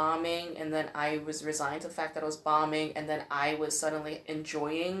there bombing and then I was resigned to the fact that I was bombing and then I was suddenly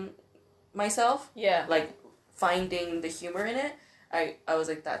enjoying myself. Yeah. Like, finding the humor in it. I was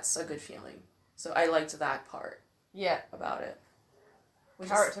like, that's a good feeling. So I liked that part. Yeah. About it.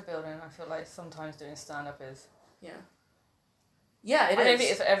 Character building, I feel like sometimes doing stand-up is. Yeah. Yeah, it is. I don't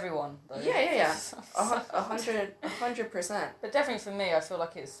think it's for everyone, though. Yeah. 100%. But definitely for me, I feel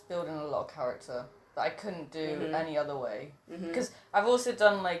like it's building a lot of character that I couldn't do any other way. Because I've also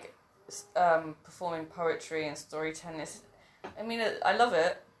done, like, performing poetry and storytelling. I mean, I love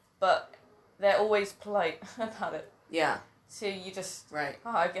it, but they're always polite about it. Yeah. So you just... Right.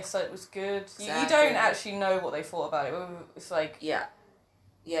 Oh, I guess it was good. Exactly. You don't actually know what they thought about it. It's like... Yeah.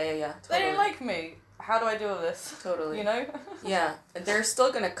 Yeah. Totally. They don't like me. How do I deal with this? Totally. You know? Yeah. And they're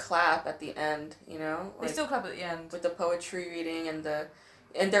still gonna clap at the end, you know? They still clap at the end. With the poetry reading and they're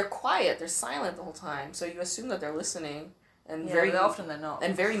quiet. They're silent the whole time. So you assume that they're listening. And very often they're not.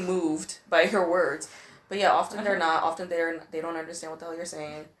 And very moved by your words. But yeah, often they're not. Often they don't understand what the hell you're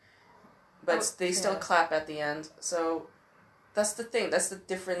saying. But they still clap at the end. So that's the thing. That's the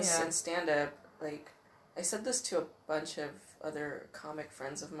difference in stand-up. Like, I said this to a bunch of other comic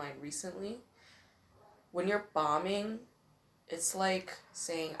friends of mine recently. When you're bombing, it's like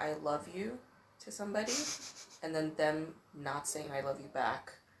saying I love you to somebody and then them not saying I love you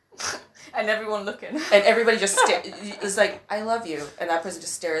back. And everyone looking. And everybody just is like, I love you. And that person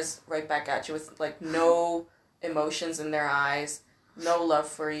just stares right back at you with, like, no emotions in their eyes, no love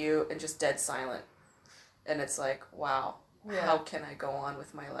for you, and just dead silent. And it's like, wow, how can I go on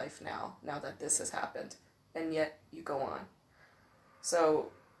with my life now that this has happened? And yet you go on.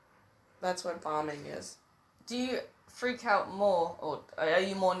 So that's what bombing is. Do you freak out more, or are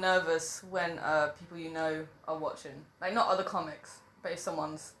you more nervous when people you know are watching? Like, not other comics, but if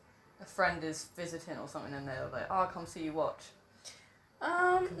a friend is visiting or something and they're like, oh, I'll come see you watch.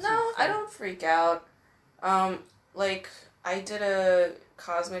 No, I don't freak out. Like, I did a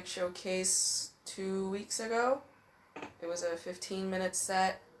Cosmic Showcase 2 weeks ago. It was a 15-minute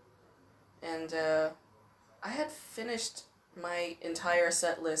set, and I had finished my entire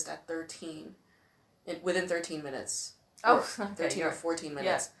set list at 13, within 13 minutes. Oh, okay, 13 or 14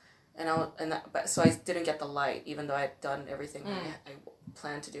 minutes. Yeah. So I didn't get the light, even though I had done everything I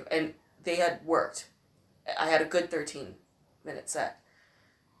planned to do. And they had worked. I had a good 13-minute set.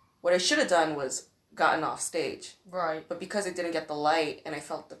 What I should have done was gotten off stage. Right. But because I didn't get the light and I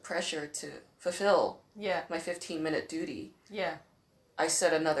felt the pressure to fulfill Yeah. my 15-minute duty, Yeah. I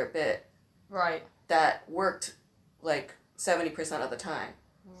said another bit Right. that worked like 70% of the time.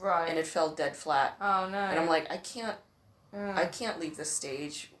 Right. And it fell dead flat. Oh no. And I'm like, I can't leave the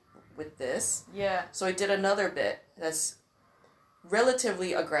stage with this. Yeah. So I did another bit that's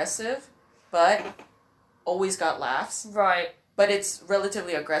relatively aggressive, but always got laughs. Right. But it's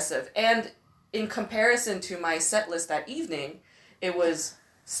relatively aggressive. And in comparison to my set list that evening, it was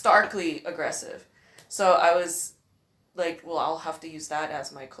starkly aggressive. So I was like, well, I'll have to use that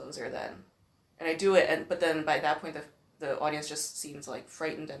as my closer then. And I do it, but then by that point, the audience just seems like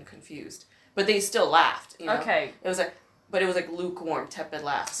frightened and confused. But they still laughed, you know? Okay. It was like lukewarm, tepid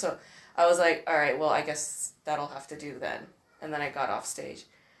laugh. So I was like, all right, well, I guess that'll have to do then. And then I got off stage.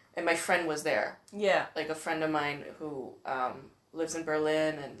 And my friend was there. Yeah. Like a friend of mine who lives in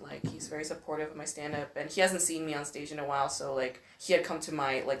Berlin, and like he's very supportive of my stand-up. And he hasn't seen me on stage in a while, so like he had come to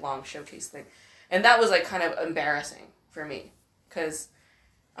my like long showcase thing. And that was like kind of embarrassing for me. Because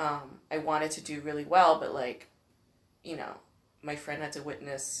I wanted to do really well, but like, you know, my friend had to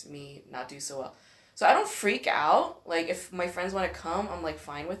witness me not do so well. So I don't freak out. Like, if my friends want to come, I'm, like,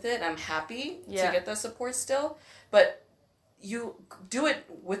 fine with it. I'm happy to get the support still. But you do it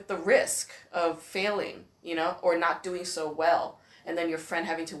with the risk of failing, you know, or not doing so well. And then your friend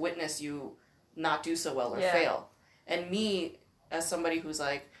having to witness you not do so well or fail. And me, as somebody who's,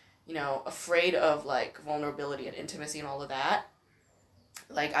 like, you know, afraid of, like, vulnerability and intimacy and all of that,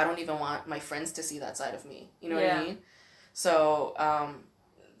 like, I don't even want my friends to see that side of me. You know what I mean? So,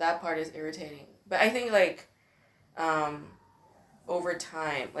 that part is irritating. But I think, like, over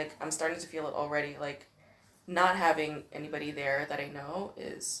time, like, I'm starting to feel it already, like, not having anybody there that I know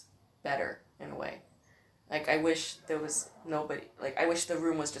is better, in a way. Like, I wish there was nobody, like, I wish the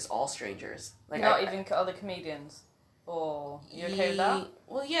room was just all strangers. Like, not even other comedians? Or, you okay with that?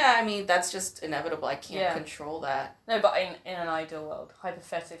 Well, yeah, I mean, that's just inevitable. I can't control that. No, but in an ideal world,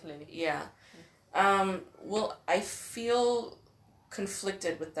 hypothetically. Yeah. Well, I feel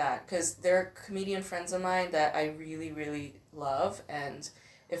conflicted with that, because there are comedian friends of mine that I really, really love, and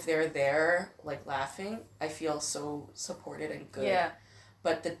if they're there, like, laughing, I feel so supported and good. Yeah.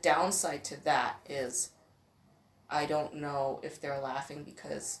 But the downside to that is I don't know if they're laughing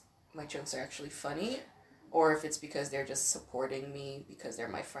because my jokes are actually funny, or if it's because they're just supporting me because they're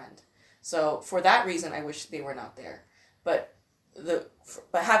my friend. So for that reason, I wish they were not there. But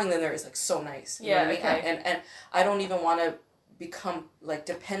having them there is, like, so nice. You know what I mean? Okay. And I don't even want to become, like,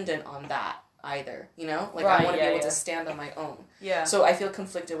 dependent on that either, you know? Like, right, I want to be able to stand on my own. Yeah. So I feel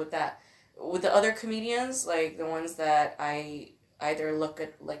conflicted with that. With the other comedians, like, the ones that I either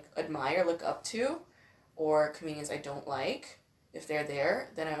admire, look up to, or comedians I don't like, if they're there,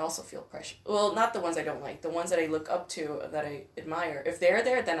 then I also feel pressure. Well, not the ones I don't like. The ones that I look up to, that I admire. If they're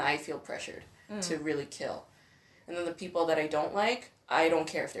there, then I feel pressured to really kill. And then the people that I don't like, I don't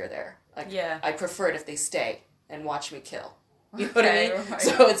care if they're there. Like, I prefer it if they stay and watch me kill. You know what I mean? Right.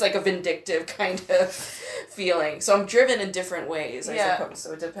 So it's like a vindictive kind of feeling. So I'm driven in different ways, I suppose.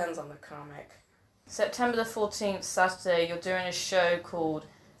 So it depends on the comic. September the 14th, Saturday, you're doing a show called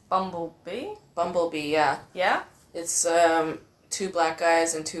Bumblebee? Bumblebee, yeah. Yeah? It's 2 black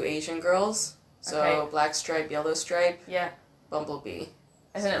guys and 2 Asian girls. So black stripe, yellow stripe. Yeah. Bumblebee.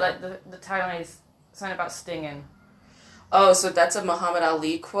 Isn't it like the tagline is something about stinging? Oh, so that's a Muhammad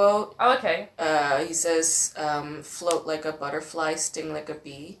Ali quote. Oh, okay. He says, float like a butterfly, sting like a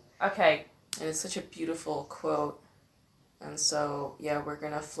bee. Okay. And it's such a beautiful quote. And so, yeah, we're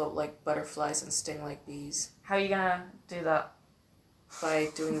going to float like butterflies and sting like bees. How are you going to do that? By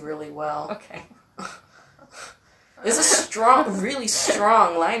doing really well. Okay. It's a strong, really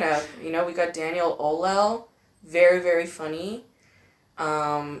strong lineup. You know, we got Daniel Olel, very, very funny.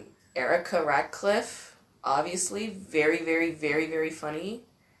 Erica Radcliffe, obviously, very, very, very, very funny.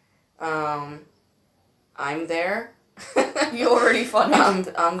 I'm there. You're really funny. I'm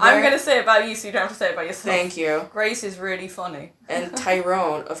there. I'm going to say it about you so you don't have to say it about yourself. Thank you. Grace is really funny. And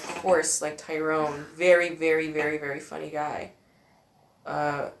Tyrone, of course, like Tyrone. Very, very, very, very funny guy.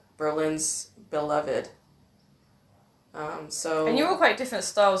 Berlin's beloved. And you're all quite different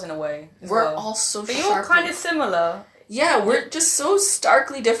styles in a way. We're all so But you're all kind of similar. Yeah, we're just so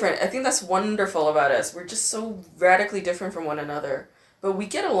starkly different. I think that's wonderful about us. We're just so radically different from one another. But we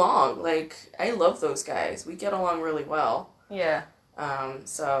get along. Like, I love those guys. We get along really well. Yeah.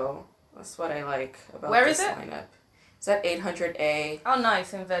 So that's what I like about Where this is it? lineup. It's at 800A. Oh,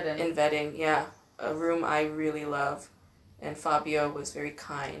 nice, in Wedding. In Wedding, yeah. A room I really love. and Fabio was very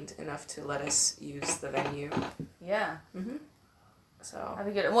kind enough to let us use the venue. Yeah. So. Have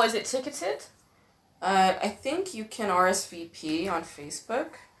you got? What is it? Ticketed? I think you can RSVP on Facebook,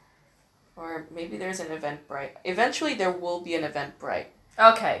 or maybe there's an Eventbrite. Eventually, there will be an Eventbrite.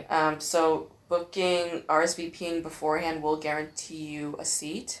 Okay. So booking RSVPing beforehand will guarantee you a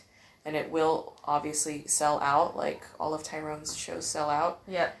seat, and it will obviously sell out. Like all of Tyrone's shows sell out.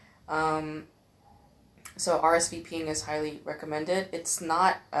 Yeah. So RSVPing is highly recommended. It's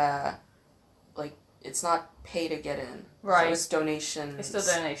not it's not pay to get in. Right. So it's donations. It's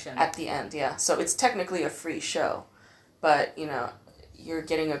still donation. At the end, yeah. So it's technically a free show, but you're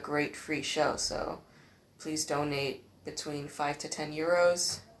getting a great free show. So please donate between 5 to 10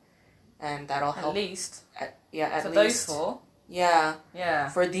 euros, and that'll help. At least. At for least. Those 4. Yeah. Yeah.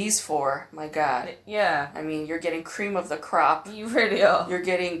 For these 4, my God. Yeah. I mean, you're getting cream of the crop. You really are. You're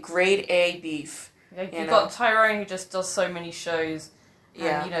getting grade A beef. You've got Tyrone who just does so many shows.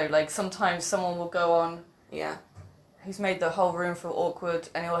 Yeah. And, like, sometimes someone will go on. Yeah. He's made the whole room feel awkward,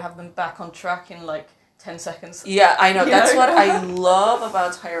 and he'll have them back on track in, like, 10 seconds. Yeah, I know. That's what I love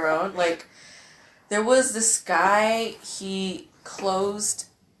about Tyrone. Like, there was this guy, he was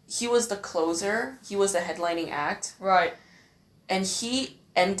the closer. He was the headlining act. Right. And he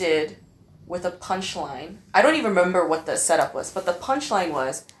ended with a punchline. I don't even remember what the setup was, but the punchline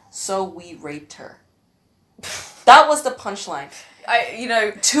was, "So we raped her." That was the punchline.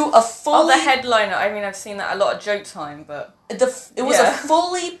 To a fully... the headliner, I mean, I've seen that a lot at Joke Time, but... It was a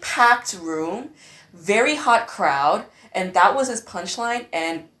fully packed room, very hot crowd, and that was his punchline,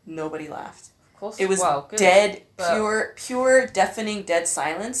 and nobody laughed. Of course. It was good, dead, pure, deafening, dead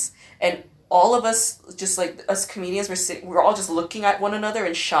silence, and all of us, just like us comedians, we're all just looking at one another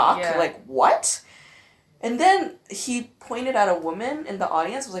in shock, like, what? And then he pointed at a woman in the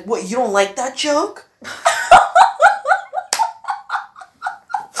audience, was like, "What, you don't like that joke?"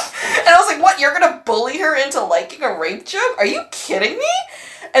 And I was like, "What, you're gonna bully her into liking a rape joke? Are you kidding me?"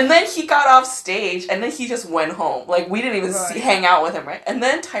 And then he got off stage, and then he just went home. Like, we didn't even hang out with him, right? And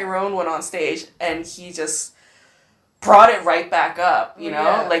then Tyrone went on stage, and he just brought it right back up, you know?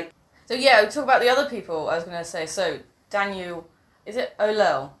 Yeah. Like... So, yeah, we'll talk about the other people, I was going to say. So, Daniel... Is it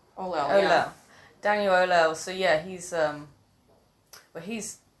Olel? Olel, yeah. Daniel Olel. So, yeah, he's... Well,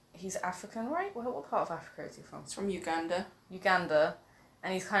 he's African, right? What part of Africa is he from? He's from Uganda. Uganda.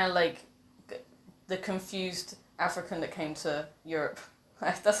 And he's kind of like the confused African that came to Europe.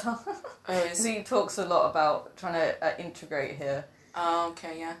 That's how... He talks a lot about trying to integrate here. Oh,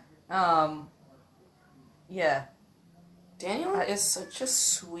 okay, yeah. Yeah. Daniel is such a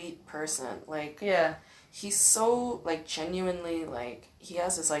sweet person. Like... Yeah. He's so, like, genuinely, like... He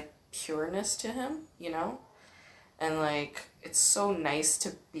has this, like, pureness to him, you know? And, like, it's so nice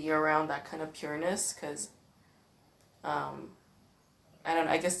to be around that kind of pureness, because... I don't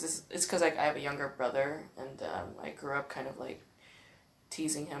know, I guess it's because, like, I have a younger brother, and I grew up kind of, like,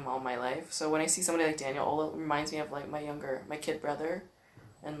 teasing him all my life. So when I see somebody like Daniel, it reminds me of, like, my kid brother,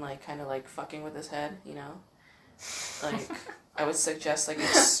 and, like, kind of, like, fucking with his head, you know? Like, I would suggest, like,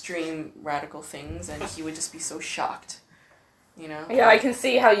 extreme radical things, and he would just be so shocked, you know? Yeah, I can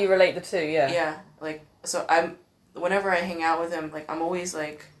see how you relate the two, yeah. Yeah, like, so whenever I hang out with him, like, I'm always,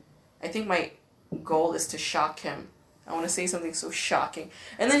 like, I think my goal is to shock him. I want to say something so shocking.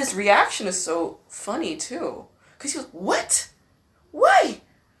 And then his reaction is so funny, too. Because he goes, "What? Why?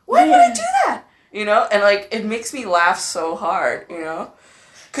 Why would I do that?" You know? And, like, it makes me laugh so hard, you know?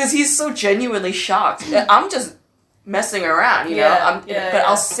 Because he's so genuinely shocked. I'm just messing around, you know? But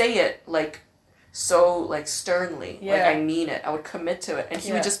I'll say it, like, so, like, sternly. Yeah. Like, I mean it. I would commit to it. And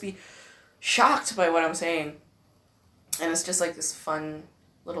he would just be shocked by what I'm saying. And it's just, like, this fun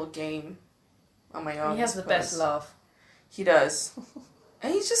little game on my own. He has the best laugh. He does.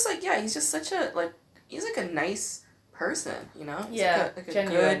 And he's just, like, he's just such a, like, he's, like, a nice person, you know? He's like a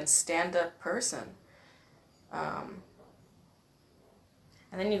good stand-up person. And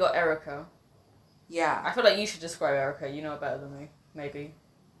then you got Erica. Yeah. I feel like you should describe Erica. You know it better than me, maybe.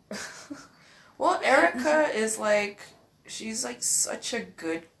 Well, Erica is, like, she's, like, such a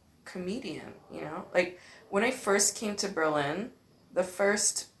good comedian, you know? Like, when I first came to Berlin, the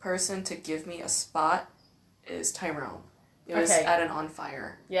first person to give me a spot is Tyrone. It was at an On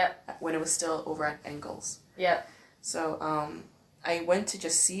Fire. Yeah. When it was still over at Engels. Yeah. So, I went to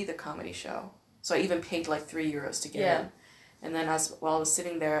just see the comedy show. So I even paid, like, €3 to get in. And then while I was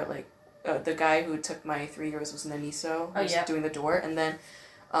sitting there, like, the guy who took my €3 was Naniso, who was doing the door. And then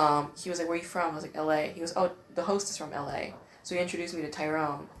he was like, "Where are you from?" I was like, "LA." He goes, "Oh, the host is from LA." So he introduced me to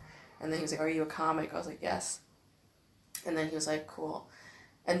Tyrone. And then he was like, "Are you a comic?" I was like, "Yes." And then he was like, "Cool."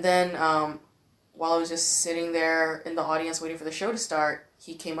 And then while I was just sitting there in the audience waiting for the show to start,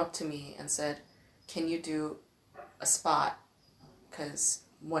 he came up to me and said, "Can you do a spot? Because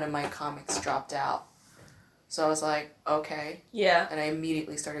one of my comics dropped out." So I was like, okay. Yeah. And I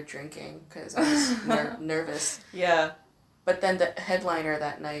immediately started drinking because I was nervous. Yeah. But then the headliner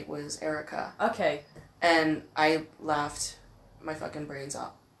that night was Erica. Okay. And I laughed my fucking brains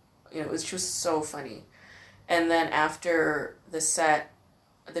out. You know, she was so funny. And then after the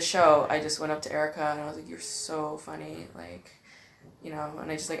show, I just went up to Erica and I was like, "You're so funny." Like, you know,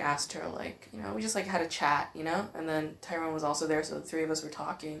 and I just like asked her, like, you know, we just like had a chat, you know? And then Tyrone was also there, so the three of us were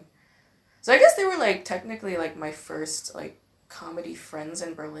talking. So I guess they were like technically like my first like comedy friends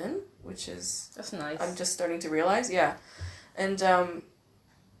in Berlin, which is... That's nice. I'm just starting to realize, yeah. And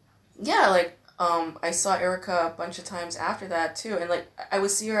yeah, like I saw Erica a bunch of times after that too, and like I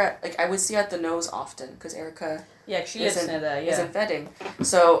would see her at the Nose often because Erica... Yeah, she lives near there, yeah. is in Wedding.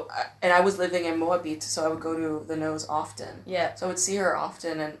 So, and I was living in Moabit, so I would go to the Nose often. Yeah. So I would see her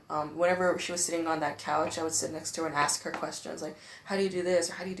often, and whenever she was sitting on that couch, I would sit next to her and ask her questions, like, "How do you do this?"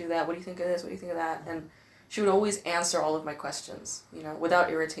 or "How do you do that? What do you think of this? What do you think of that?" And she would always answer all of my questions, you know, without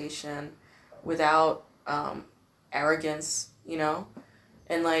irritation, without arrogance, you know?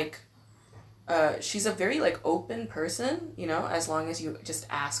 And, like, she's a very, like, open person, you know, as long as you just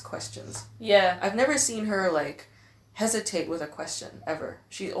ask questions. Yeah. I've never seen her, like, hesitate with a question ever.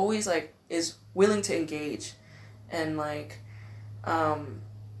 She always like is willing to engage, and like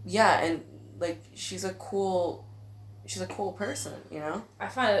yeah, and like she's a cool person, you know. I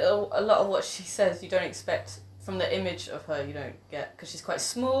find a lot of what she says you don't expect from the image of her. You don't get, because she's quite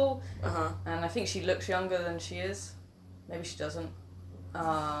small, and I think she looks younger than she is. Maybe she doesn't.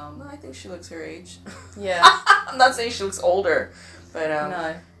 No, I think she looks her age. Yeah. I'm not saying she looks older, but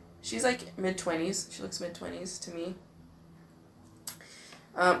no. She's like mid-20s. She looks mid-20s to me.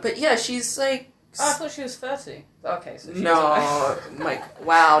 But yeah, she's like... Oh, I thought she was 30. Okay, so she's... No, like,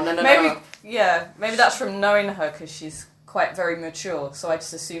 wow, no. Maybe, yeah, maybe that's from knowing her, because she's quite very mature, so I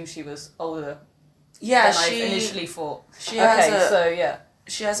just assumed she was older than I initially thought. She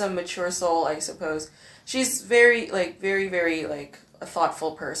has a mature soul, I suppose. She's very, very, like, a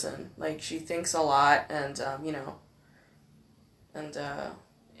thoughtful person. Like, she thinks a lot, and, you know... And,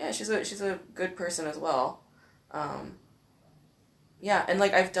 yeah, she's a good person as well. Yeah, and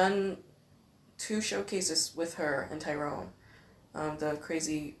like I've done 2 showcases with her and Tyrone, the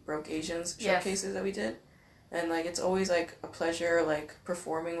Crazy Broke Asians showcases that we did, and like it's always like a pleasure like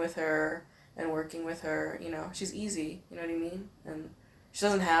performing with her and working with her. You know, she's easy. You know what I mean? And she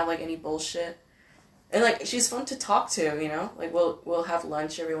doesn't have like any bullshit, and like she's fun to talk to. You know, like we'll have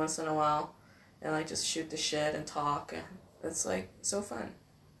lunch every once in a while, and like just shoot the shit and talk, and it's like so fun.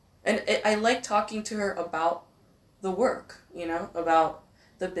 And I like talking to her about the work, you know, about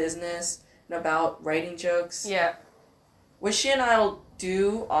the business and about writing jokes. Yeah. What she and I'll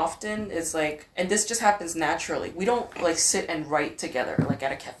do often is like, and this just happens naturally. We don't like sit and write together like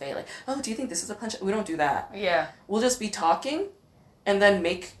at a cafe. Like, "Oh, do you think this is a punch?" We don't do that. Yeah. We'll just be talking, and then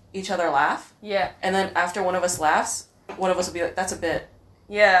make each other laugh. Yeah. And then after one of us laughs, one of us will be like, "That's a bit."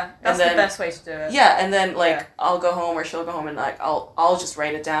 Yeah, that's the best way to do it. Yeah, and then like I'll go home or she'll go home and like I'll just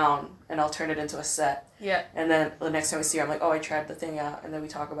write it down and I'll turn it into a set. Yeah. And then the next time we see her, I'm like, "Oh, I tried the thing out," and then we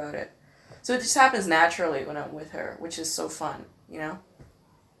talk about it. So it just happens naturally when I'm with her, which is so fun, you know?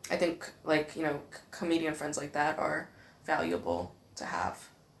 I think, like, you know, comedian friends like that are valuable to have.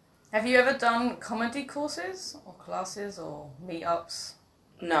 Have you ever done comedy courses or classes or meetups?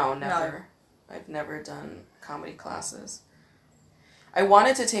 No, never. No. I've never done comedy classes. I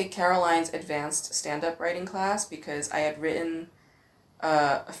wanted to take Caroline's advanced stand-up writing class because I had written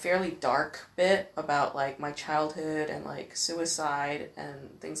a fairly dark bit about, like, my childhood and, like, suicide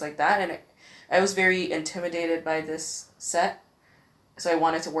and things like that. And I was very intimidated by this set, so I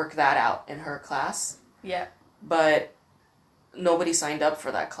wanted to work that out in her class. Yeah. But nobody signed up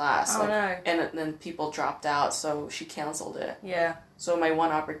for that class. Oh, no. And then people dropped out, so she canceled it. Yeah. So my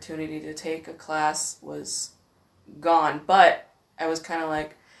one opportunity to take a class was gone. But I was kind of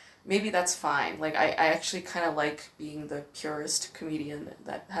like, maybe that's fine. Like, I actually kind of like being the purest comedian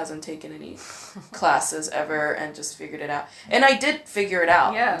that hasn't taken any classes ever and just figured it out. And I did figure it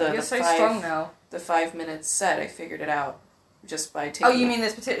out. Yeah, you're so strong now. The 5-minute set, I figured it out just by taking... Oh, you mean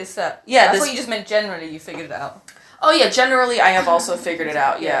this particular set? Yeah. I thought you just meant generally you figured it out. Oh, yeah, generally I have also figured it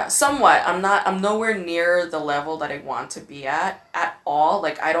out, yeah. Somewhat. I'm nowhere near the level that I want to be at all.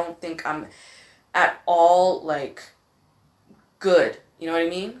 Like, I don't think I'm at all, like, good. You know what I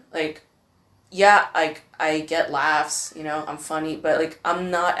mean? Like, yeah, I get laughs, you know, I'm funny, but, like, I'm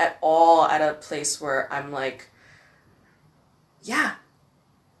not at all at a place where I'm like, yeah,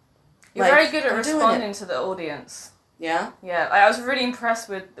 You're Like, very good at I'm doing responding to the audience. Yeah? Yeah, I was really impressed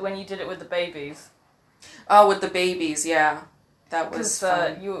with when you did it with the babies. Oh, with the babies, yeah. That was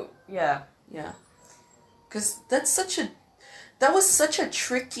fun. Yeah. Yeah. Because that was such a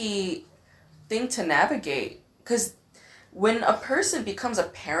tricky thing to navigate. Because when a person becomes a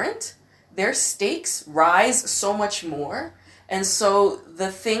parent, their stakes rise so much more. And so the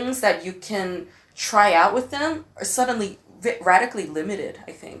things that you can try out with them are suddenly radically limited,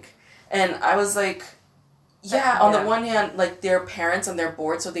 I think. And I was like, yeah, on the one hand, like, they're parents and they're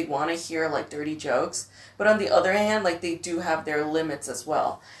bored, so they want to hear, like, dirty jokes. But on the other hand, like, they do have their limits as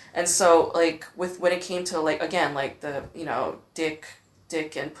well. And so, like, when it came to, like, again, like, the, you know, dick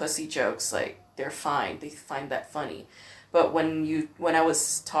and pussy jokes, like, they're fine. They find that funny. But when I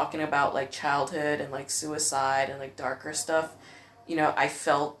was talking about, like, childhood and, like, suicide and, like, darker stuff, you know, I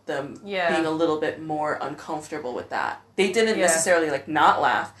felt them being a little bit more uncomfortable with that. They didn't necessarily, like, not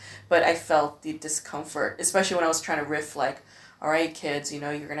laugh, but I felt the discomfort, especially when I was trying to riff, like, all right, kids, you know,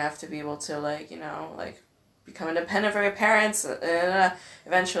 you're going to have to be able to, like, you know, like, become independent from your parents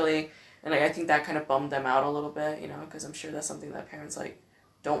eventually. And, like, I think that kind of bummed them out a little bit, you know, because I'm sure that's something that parents, like,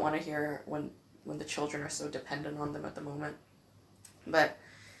 don't want to hear when the children are so dependent on them at the moment. But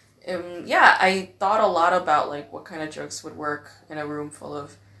yeah, I thought a lot about, like, what kind of jokes would work in a room full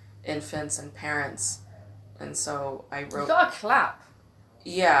of infants and parents. And so I wrote... You got a clap.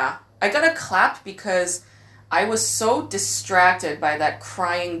 Yeah. I got a clap because I was so distracted by that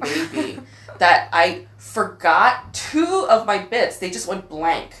crying baby that I forgot 2 of my bits. They just went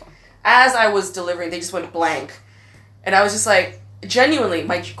blank. As I was delivering, they just went blank. And I was just like, genuinely,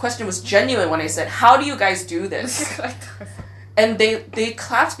 my question was genuine when I said, how do you guys do this? And they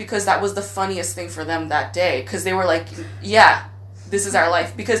clapped because that was the funniest thing for them that day. Because they were like, yeah, this is our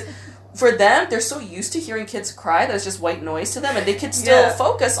life. Because for them, they're so used to hearing kids cry that it's just white noise to them. And they could still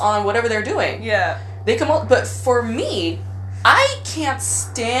focus on whatever they're doing. Yeah. They come out, but for me, I can't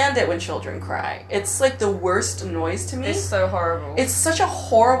stand it when children cry. It's like the worst noise to me. It's so horrible. It's such a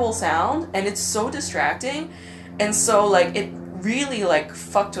horrible sound. And it's so distracting. And so, like, it really, like,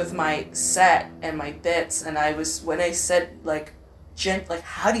 fucked with my set and my bits, and I was, when I said, like,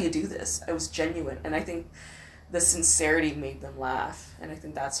 how do you do this? I was genuine, and I think the sincerity made them laugh, and I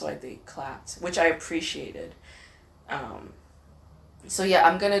think that's why they clapped, which I appreciated. So yeah,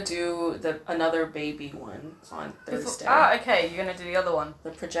 I'm gonna do another baby one on Thursday. Okay, you're gonna do the other one. The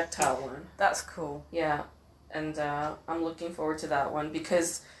projectile one. That's cool. Yeah, and I'm looking forward to that one,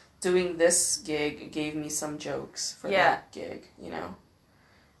 because doing this gig gave me some jokes for that gig, you know.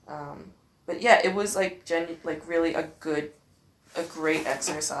 But yeah, it was like really a great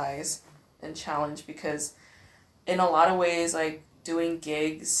exercise and challenge, because in a lot of ways, like, doing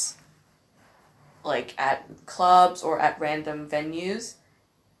gigs like at clubs or at random venues,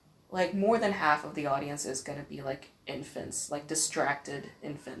 like, more than half of the audience is gonna be like infants, like distracted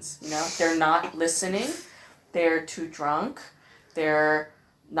infants, you know. They're not listening, they're too drunk, they're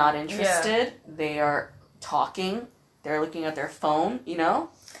not interested, they are talking, they're looking at their phone, you know,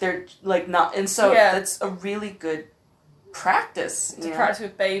 they're like not, and so that's a really good practice. To practice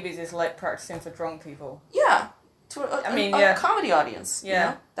with babies is like practicing for drunk people. Yeah, to a comedy audience, you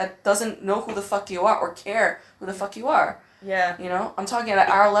know, that doesn't know who the fuck you are or care who the fuck you are. Yeah, you know, I'm talking at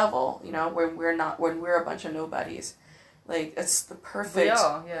our level, you know, when we're a bunch of nobodies. Like, it's the perfect... We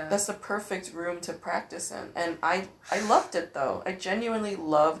are, yeah. That's the perfect room to practice in. And I loved it, though. I genuinely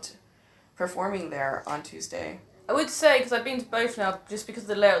loved performing there on Tuesday. I would say, because I've been to both now, just because of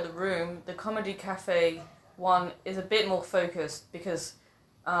the layout of the room, the Comedy Cafe one is a bit more focused, because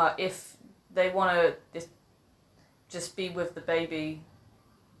if they want to just be with the baby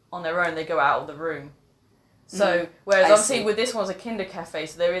on their own, they go out of the room. So, whereas obviously with this one's a kinder cafe,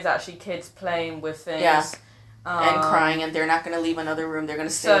 so there is actually kids playing with things. Yeah. And crying, and they're not going to leave another room. They're going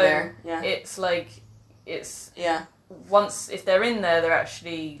to stay there. Yeah. It's like, once, if they're in there, they're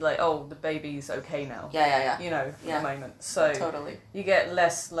actually like, oh, the baby's okay now. Yeah. You know, for the moment. So, totally. You get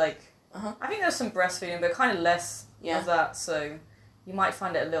less, like, I think there's some breastfeeding, but kind of less of that, so you might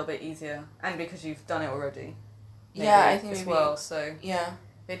find it a little bit easier. And because you've done it already. Maybe, I think as well, so. Yeah.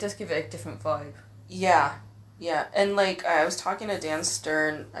 It does give it a different vibe. Yeah. And, like, I was talking to Dan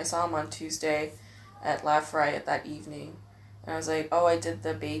Stern. I saw him on Tuesday at Laugh Riot that evening, and I was like, oh, I did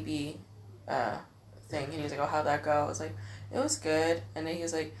the baby thing, and he was like, oh, how'd that go? I was like, it was good. And then he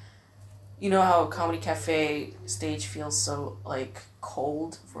was like, you know how a Comedy Cafe stage feels so, like,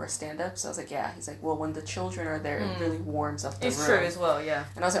 cold for a stand-up? So I was like, yeah. He's like, well, when the children are there, it really warms up the room. It's true as well, yeah.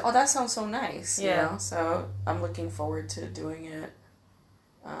 And I was like, oh, that sounds so nice, you know? So I'm looking forward to doing it.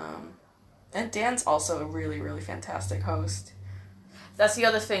 And Dan's also a really, really fantastic host. That's the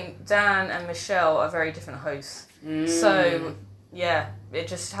other thing. Dan and Michelle are very different hosts. So, yeah, it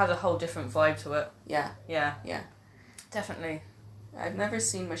just has a whole different vibe to it. Yeah. Yeah. Yeah. Definitely. I've never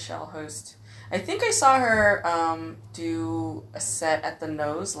seen Michelle host. I think I saw her do a set at the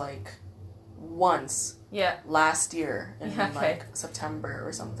Nose like once. Yeah. Last year in Okay. like September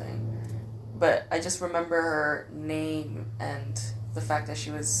or something. But I just remember her name and the fact that she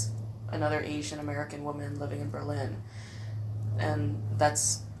was another Asian American woman living in Berlin. And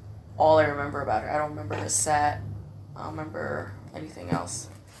that's all I remember about her. I don't remember her set. I don't remember anything else.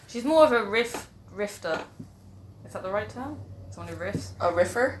 She's more of a rifter. Is that the right term? Someone who riffs? A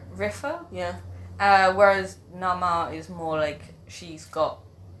riffer? Riffer? Yeah. Whereas Nama is more like she's got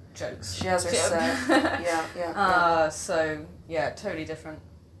jokes. She has her set. Yeah. So, yeah, totally different.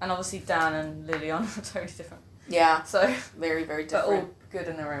 And obviously Dan and Lilian are totally different. Yeah. So, very, very but different. all good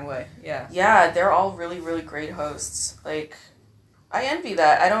in their own way. Yeah. Yeah, they're all really, really great hosts. Like, I envy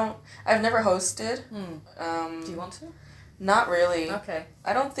that. I've never hosted. Do you want to? Not really. Okay.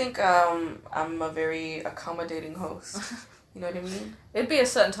 I don't think I'm a very accommodating host. You know what I mean? It'd be a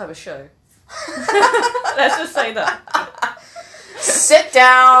certain type of show. Let's just say that. Sit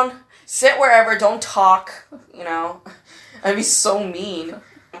down. Sit wherever. Don't talk. You know? I'd be so mean.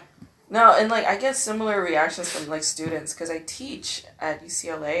 No, and like I get similar reactions from like students because I teach at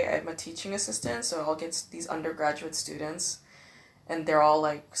UCLA. I'm a teaching assistant, so I'll get these undergraduate students, and they're all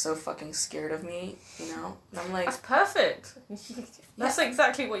like so fucking scared of me, you know. And I'm like, that's perfect. That's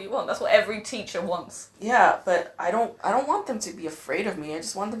exactly what you want. That's what every teacher wants. yeah, but I don't want them to be afraid of me. I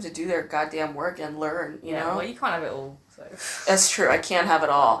just want them to do their goddamn work and learn, you know. Well, you can't have it all. So. That's true. I can't have it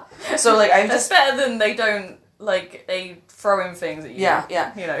all. So like I'm That's just better than they throw in things at you. Yeah.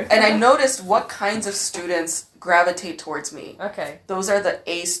 You know. And I noticed what kinds of students gravitate towards me. Okay. Those are the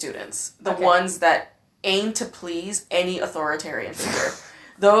A students, the Okay. ones that aim to please any authoritarian figure.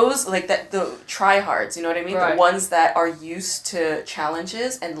 Those like that the tryhards, you know what I mean? Right. The ones that are used to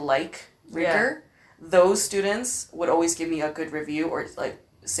challenges and like rigor. Those students would always give me a good review or like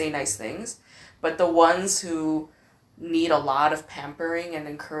say nice things. But the ones who need a lot of pampering and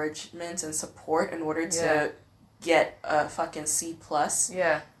encouragement and support in order to get a fucking C+,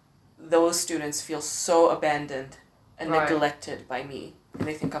 those students feel so abandoned and neglected by me. And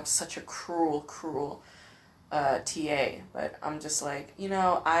they think I'm such a cruel TA. But I'm just like, you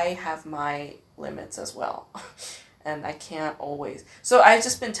know, I have my limits as well. And I can't always. So I've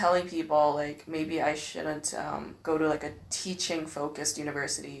just been telling people, like, maybe I shouldn't go to, like, a teaching-focused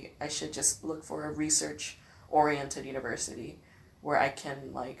university. I should just look for a research-oriented university where I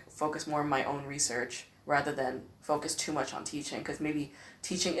can, like, focus more on my own research rather than focus too much on teaching. Because maybe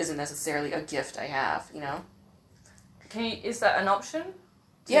teaching isn't necessarily a gift I have, you know? Is that an option?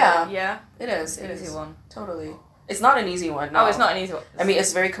 Yeah. Yeah? It is. It's an easy one. Totally. It's not an easy one, no. Oh, it's not an easy one. I mean,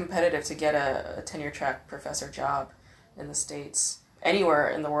 it's very competitive to get a tenure track professor job in the States. Anywhere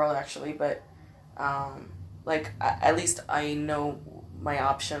in the world, actually. But, like, at least I know my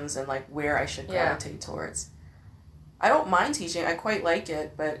options and, like, where I should gravitate towards. I don't mind teaching. I quite like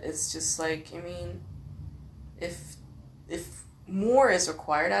it. But it's just, like, I mean, if more is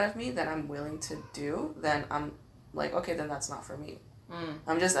required out of me than I'm willing to do, then I'm like, okay, then that's not for me.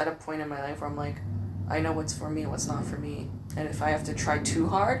 I'm just at a point in my life where I'm like, I know what's for me and what's not for me. And if I have to try too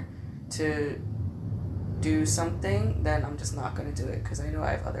hard to do something, then I'm just not going to do it because I know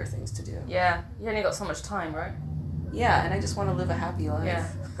I have other things to do. Yeah. You only got so much time, right? Yeah, and I just want to live a happy life. Yeah.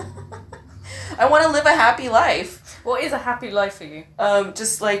 I want to live a happy life. What is a happy life for you?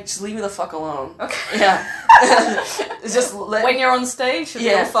 Just leave me the fuck alone. Okay. Yeah. Just when you're on stage, should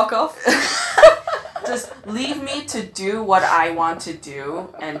you all fuck off? Just leave me to do what I want to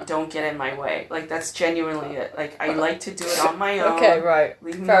do and don't get in my way. Like, that's genuinely it. Like, I like to do it on my own. Okay, right.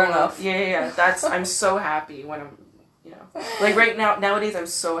 Leave me Fair alone. enough. Yeah. I'm so happy when I'm, you know. Like, nowadays I'm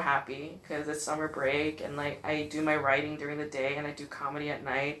so happy because it's summer break and, like, I do my writing during the day and I do comedy at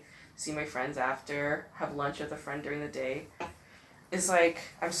night, see my friends after, have lunch with a friend during the day. It's like,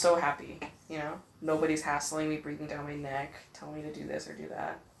 I'm so happy, you know. Nobody's hassling me, breathing down my neck, telling me to do this or do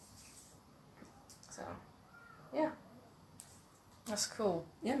that. So, yeah. That's cool.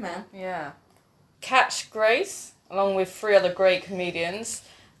 Yeah, man. Yeah. Catch Grace, along with 3 other great comedians,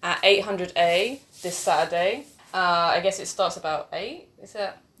 at 800A this Saturday. I guess it starts about 8, is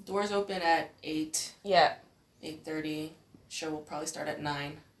that? Doors open at 8. Yeah. 8:30. Show will probably start at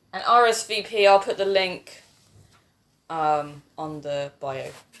 9. And RSVP, I'll put the link on the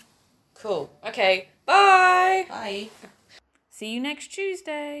bio. Cool. Okay, bye! Bye. See you next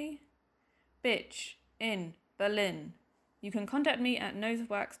Tuesday. Bitch in Berlin. You can contact me at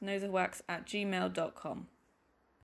noseofwax@gmail.com.